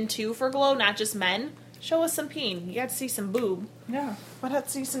women, too, for Glow, not just men. Show us some peen. You got to see some boob. Yeah. Why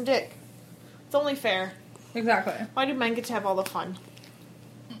not see some dick? It's only fair. Exactly. Why do men get to have all the fun?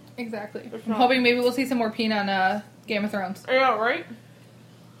 Exactly. If I'm not- hoping maybe we'll see some more peen on Game of Thrones. Yeah, right?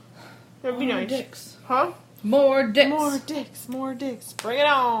 That'd be nice. Dicks. Huh? More dicks. More dicks. More dicks. Bring it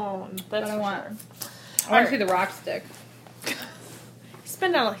on. That's What I for want. sure. I want to see the Rock's dick.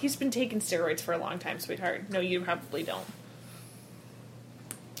 He's been taking steroids for a long time, sweetheart. No, you probably don't.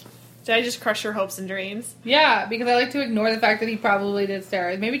 Did I just crush your hopes and dreams? Yeah, because I like to ignore the fact that he probably did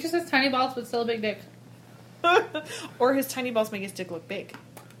steroids. Maybe just his tiny balls, but still a big dick. Or his tiny balls make his dick look big.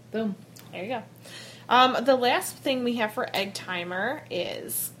 Boom. There you go. The last thing we have for Egg Timer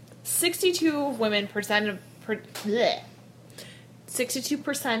is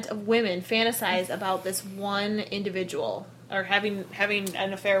 62% of women fantasize about this one individual, or having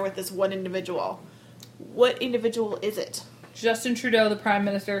an affair with this one individual. What individual is it? Justin Trudeau, the Prime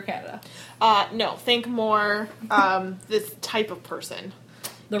Minister of Canada. No, think more this type of person.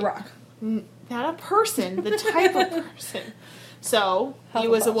 The Rock. Not a person, the type of person. So,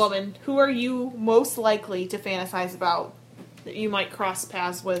 you as a Hufflepuff. woman, who are you most likely to fantasize about that you might cross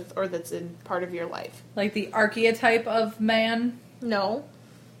paths with, or that's in part of your life? Like the archetype of man. No.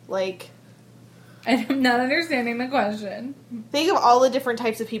 Like, I'm not understanding the question. think of all the different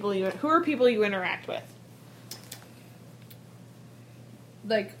types of people who are people you interact with.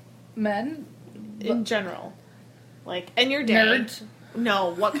 Like, men? In general. Like, and your day. Nerds?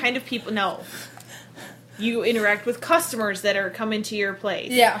 No, what kind of people? No. You interact with customers that are coming to your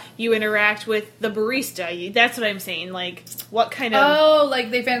place. Yeah. You interact with the barista. That's what I'm saying. Like, what kind of... Oh,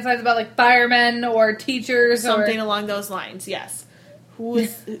 like they fantasize about like firemen or teachers something or... along those lines, yes. Who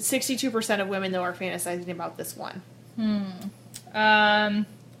is 62% of women, though, are fantasizing about this one.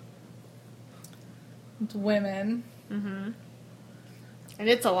 It's women. And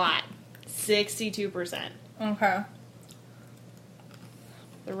it's a lot. 62%. Okay.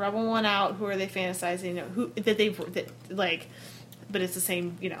 They're rubbing one out. Who are they fantasizing? But it's the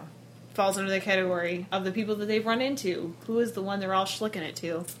same, falls under the category of the people that they've run into. Who is the one they're all schlicking it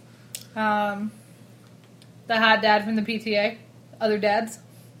to? The hot dad from the PTA. Other dads.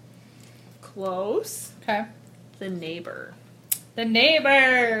 Close. Okay. The neighbor. The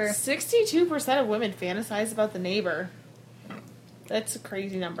neighbor. 62% of women fantasize about the neighbor. That's a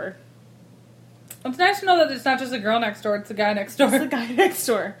crazy number. It's nice to know that it's not just the girl next door, it's the guy next door. It's the guy next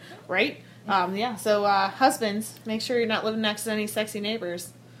door, right? Yeah, so husbands, make sure you're not living next to any sexy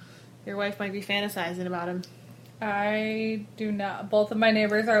neighbors. Your wife might be fantasizing about him. I do not. Both of my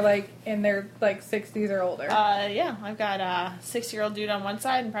neighbors are like in their like 60s or older. Yeah, I've got a 60-year-old dude on one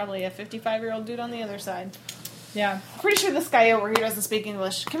side and probably a 55-year-old dude on the other side. Yeah. Pretty sure this guy over here doesn't speak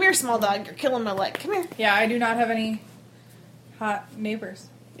English. Come here, small dog. You're killing my leg. Come here. Yeah, I do not have any hot neighbors.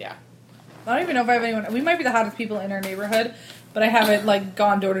 Yeah. I don't even know if I have anyone. We might be the hottest people in our neighborhood, but I haven't like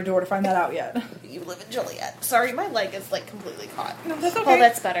gone door to door to find that out yet. You live in Joliet. Sorry, my leg is like completely caught. No, that's okay. Oh,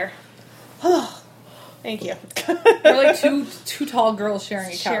 that's better. Thank you. We're like two tall girls sharing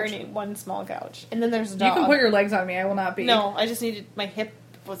a couch. Sharing one small couch. And then there's a dog. You can put your legs on me. I will not be. No, I just needed... My hip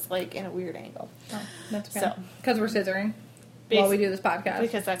was, like, in a weird angle. Oh, that's okay. So. Because we're scissoring while we do this podcast.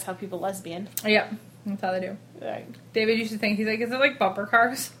 Because that's how people lesbian. Yep. That's how they do. Right. David used to think, he's like, is it like bumper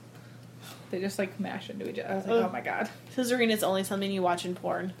cars? They just, like, mash into each other. I was like, oh my god. Scissoring is only something you watch in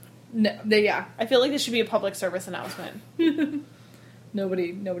porn. No, yeah. I feel like this should be a public service announcement.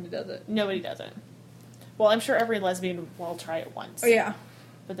 Nobody does it. Nobody does it. Well, I'm sure every lesbian will try it once. Oh, yeah.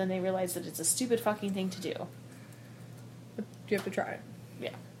 But then they realize that it's a stupid fucking thing to do. But you have to try it.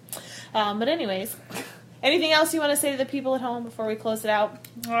 Yeah. But anyways, anything else you want to say to the people at home before we close it out?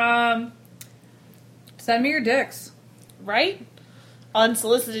 Send me your dicks. Right?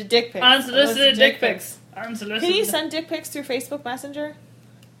 Unsolicited dick pics. Unsolicited dick pics. Unsolicited. Can you send dick pics through Facebook Messenger?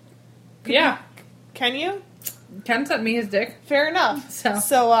 Yeah. Can you? Ken sent me his dick. Fair enough.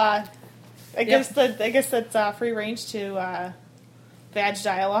 So, I guess that's free range to Vag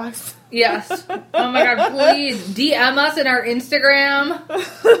Dialogues. Yes. Oh my god, please DM us in our Instagram.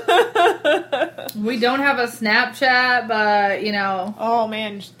 We don't have a Snapchat, but, you know. Oh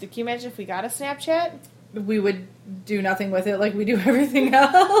man, can you imagine if we got a Snapchat? We would do nothing with it like we do everything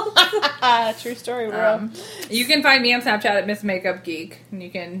else. True story, bro. You can find me on Snapchat at Miss Makeup Geek, and you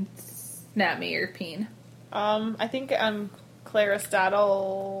can snap me your peen. I think I'm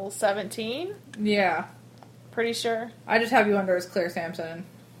Claristotle 17. Yeah. Pretty sure. I just have you under as Clare Sampson.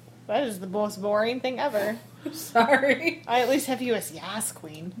 That is the most boring thing ever. Sorry. I at least have you as Yas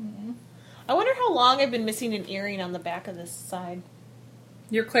Queen. Mm-hmm. I wonder how long I've been missing an earring on the back of this side.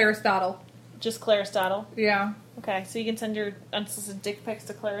 You're Claristotle. Just Claristotle? Yeah. Okay, so you can send your unsolicited dick pics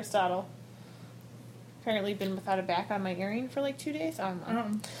to Claristotle. Apparently been without a back on my earring for like 2 days. I don't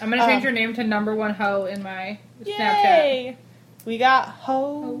know. I'm going to change your name to number one hoe in my Yay! Snapchat. We got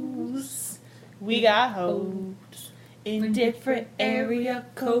hoes. We got hoes. In different area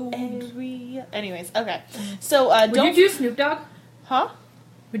codes. Anyways, okay. So, Would you do Snoop Dogg? Huh?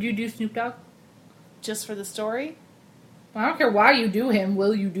 Would you do Snoop Dogg? Just for the story? I don't care why you do him.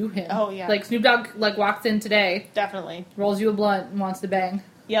 Will you do him? Oh, yeah. Like, Snoop Dogg, like, walks in today. Definitely. Rolls you a blunt and wants to bang.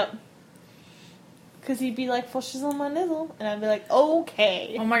 Yep. Because he'd be like, full shizzle my nizzle. And I'd be like,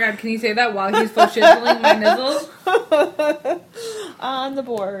 okay. Oh my god, can you say that while he's full shizzling my nizzles? On the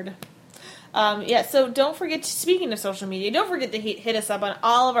board. Yeah, so don't forget, speaking of social media, don't forget to hit us up on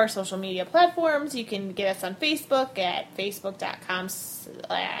all of our social media platforms. You can get us on Facebook at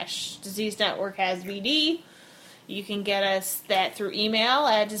facebook.com/Disease Network has VD. You can get us that through email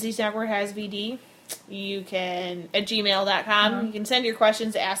at Disease Network has VD. You can, at gmail.com. You can send your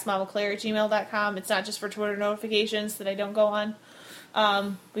questions to askmamaclaire@gmail.com. It's not just for Twitter notifications that I don't go on.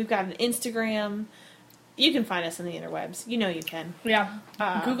 We've got an Instagram. You can find us on the interwebs. You know you can. Yeah.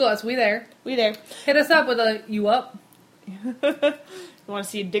 Google us. We there. We there. Hit us up with a you up. You want to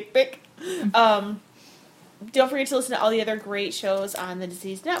see a dick pic? Don't forget to listen to all the other great shows on the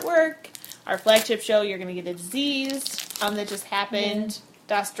Disease Network. Our flagship show, You're Gonna Get a Disease, that just happened.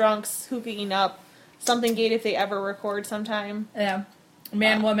 Das Drunks, Hooking Up. Something Gate if they ever record sometime. Yeah.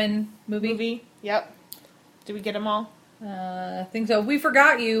 Man-woman movie. Yep. Did we get them all? I think so. We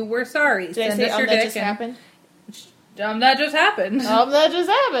forgot you. We're sorry. Did Send I say us your that dick just happened? That just happened. That just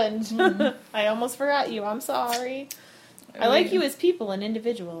happened. Mm-hmm. I almost forgot you. I'm sorry. I like you as people and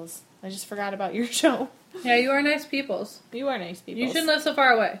individuals. I just forgot about your show. Yeah, you are nice peoples. You are nice people. You shouldn't live so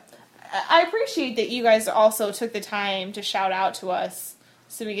far away. I appreciate that you guys also took the time to shout out to us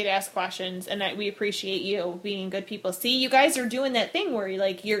so we could ask questions, and we appreciate you being good people. See, you guys are doing that thing where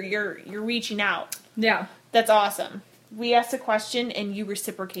you're reaching out. Yeah. That's awesome. We asked a question, and you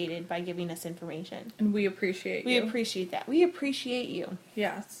reciprocated by giving us information. And we appreciate you. We appreciate that. We appreciate you.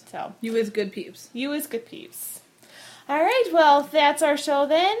 Yes. So you as good peeps. You as good peeps. All right, well, that's our show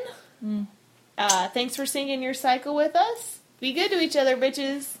then. Thanks for singing your cycle with us. Be good to each other,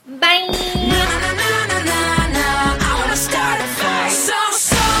 bitches. Bye! I wanna start a fight.